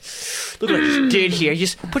I just did here. You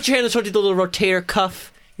just put your hand on the little rotator cuff,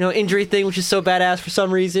 injury thing, which is so badass for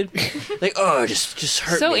some reason. Like, oh, just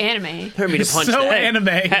hurt So me. anime. Hurt me to punch So that. anime.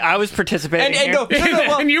 Hey, I was participating. And here. no,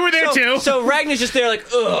 well, And you were there too. So Ragnar's just there like,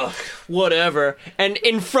 ugh, whatever. And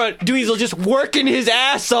in front, Dweezil just working his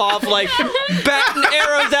ass off, like batting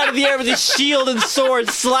arrows out of the air with his shield and sword,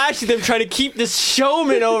 slashing them, trying to keep this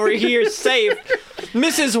showman over here safe.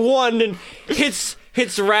 Misses one and hits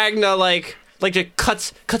Ragnar like like it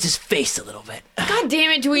cuts his face a little bit. God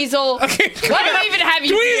damn it, Dweezil. Okay. Why do I even have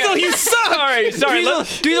you Dweezil, here? you suck! Sorry.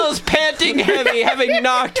 Dweezil is panting heavy, having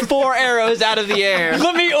knocked 4 arrows out of the air.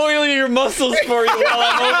 Let me oil your muscles for you while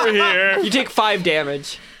I'm over here. You take 5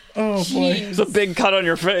 damage. Oh, boy. It's a big cut on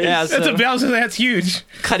your face. Yeah, That's so that's huge.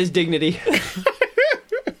 cut his dignity.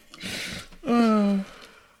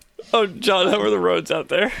 Oh, John, how are the roads out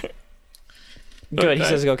there? Good, he Okay.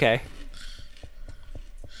 says okay.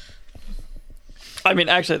 I mean,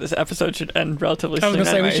 actually, this episode should end relatively I was soon. going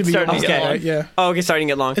to say, anyway. we should It's be starting to get okay. long. Right, yeah. Oh, okay, starting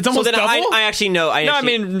to get long. It's almost so then double? I actually know. No, I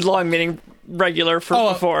actually, mean long meaning regular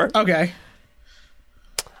for before. Okay.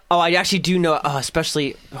 Oh, I actually do know,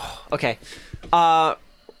 especially... Oh, okay.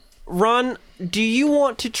 Ron, do you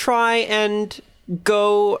want to try and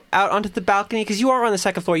go out onto the balcony? Because you are on the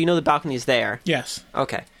 2nd floor. You know the balcony is there. Yes.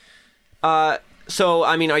 Okay. So,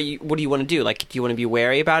 I mean, what do you want to do? Like, do you want to be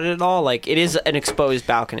wary about it at all? Like, it is an exposed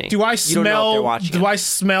balcony. Do I You don't know if they're smell? watching Do it. I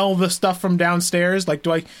smell the stuff from downstairs? Like,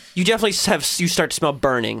 do I? You definitely you start to smell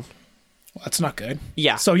burning. Well, that's not good.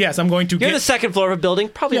 Yeah. So yes, I'm going to You're get. on the 2nd floor of a building.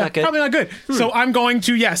 Probably yeah, not good. probably not good. So I'm going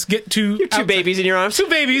to get to 2 outside. babies in your arms. 2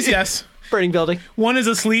 babies. Yes. Burning building. One is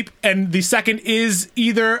asleep, and the second is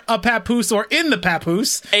either a papoose or in the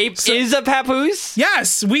papoose. Ape is a papoose.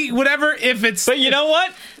 Yes, whatever. If it's But you know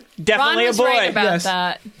what? Ron Definitely a was boy. right about Yes.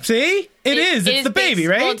 that. see, it is. It's the baby,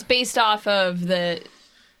 right? Well, it's based off of the,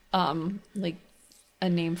 like, a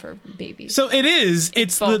name for babies. So it is.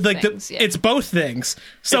 It's the both like things, the. yeah. It's both things.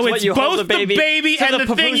 So It's what it's you hold both the baby- so and the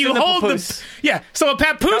the thing papoose you and the hold. papoose. Yeah. So a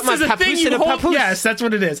papoose my is a papoose thing you and a hold. papoose. Yes, that's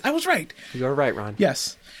what it is. I was right. You're right, Ron.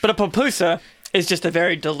 Yes, But a pupusa is just a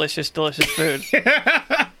very delicious food.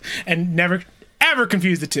 and never ever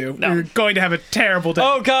confuse the two. You're going to have a terrible day.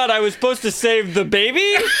 Oh God, I was supposed to save the baby.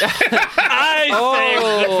 I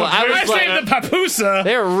I I was like, saved the papusa.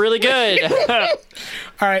 they're really good.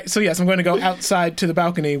 All right, so yes, I'm going to go outside to the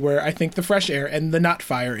balcony where I think the fresh air and the nut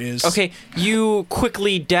fire is. Okay, you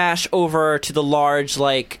quickly dash over to the large,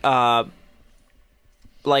 like the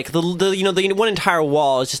the one entire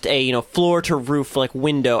wall is just a floor to roof like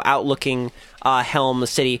window outlooking Helm, the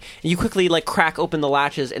city. And you quickly like crack open the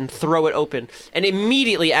latches and throw it open, and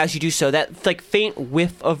immediately as you do so, that like faint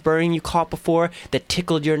whiff of burning you caught before that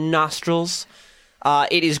tickled your nostrils.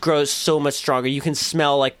 Grows so much stronger. You can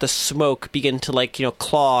smell like the smoke begin to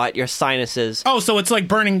claw at your sinuses. Oh, so it's like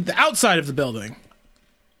burning the outside of the building.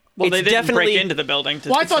 Well, It's they didn't definitely- break into the building.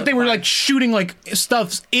 Well, I thought they were like shooting like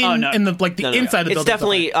stuffs in Oh, no. in the No, no. inside of the It's building.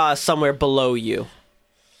 definitely somewhere below you.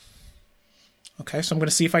 Okay, so I'm going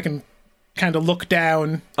to see if I can kind of look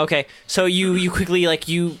down. Okay, so you quickly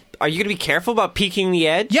are you gonna be careful about peeking the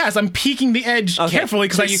edge? Yes, I'm peeking the edge Okay, carefully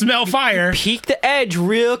because so I you- smell fire. Peek the edge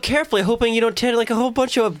real carefully, hoping you don't take like a whole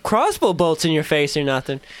bunch of crossbow bolts in your face or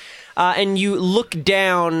nothing. And you look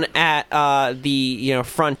down at the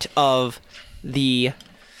front of the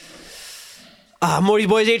Morty's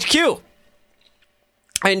Boys HQ.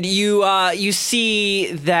 And you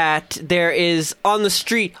see that there is on the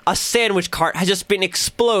street a sandwich cart has just been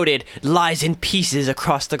exploded, lies in pieces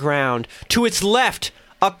across the ground. To its left,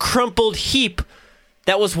 a crumpled heap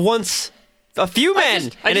that was once a few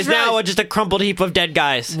men I and is just now realized- just a crumpled heap of dead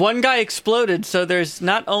guys. One guy exploded, so there's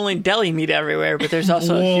not only deli meat everywhere, but there's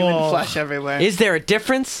also human Whoa. flesh everywhere. Is there a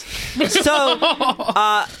difference? So,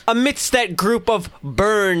 amidst that group of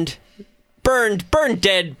burned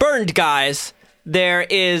guys, there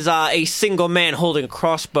is a single man holding a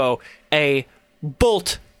crossbow, a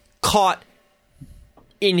bolt caught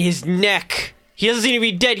in his neck. He doesn't seem to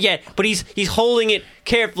be dead yet, but he's holding it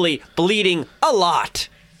carefully, bleeding a lot.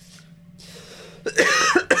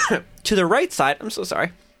 To the right side, I'm so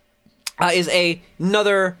sorry, is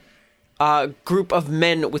another group of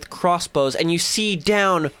men with crossbows, and you see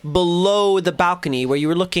down below the balcony where you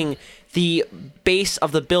were looking, the base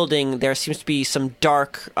of the building, there seems to be some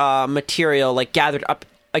dark material like gathered up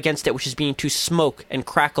against it, which is beginning to smoke and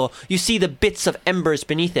crackle. You see the bits of embers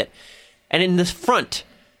beneath it, and in the front,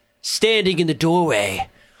 standing in the doorway,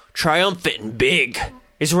 triumphant and big,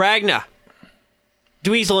 is Ragna.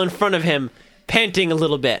 Dweezil in front of him, panting a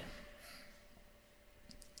little bit.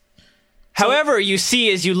 However, you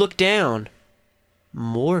see as you look down,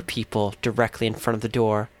 more people directly in front of the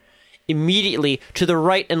door. Immediately to the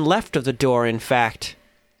right and left of the door, in fact.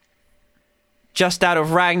 Just out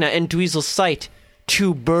of Ragna and Dweezil's sight,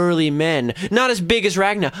 two burly men. Not as big as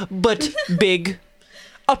Ragna, but big.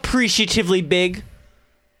 Appreciatively big.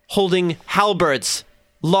 Holding halberds.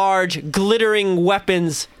 Large, glittering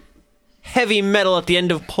weapons. Heavy metal at the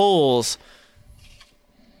end of poles.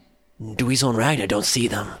 Dweezil and Ragna don't see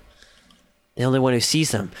them. The only one who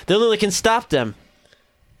sees them. The only one who can stop them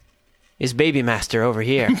is Baby Master over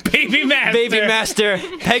here. Baby Master. Baby Master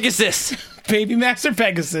Pegasus. Baby Master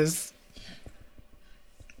Pegasus.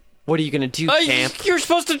 What are you gonna do, champ? You're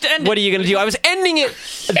supposed to end. What are you gonna do? I was ending it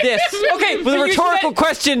okay with a but you rhetorical said-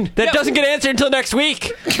 question that No. doesn't get answered until next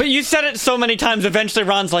week. But you said it so many times. Eventually,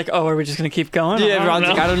 Ron's like, "Oh, are we just gonna keep going?" Yeah, Ron's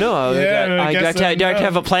like, I don't know. Yeah, I do I guess have to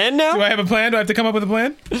have a plan now? Do I have a plan? Do I have to come up with a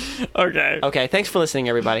plan? Okay. Okay, thanks for listening,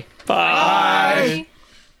 everybody. Bye.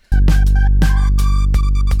 Bye.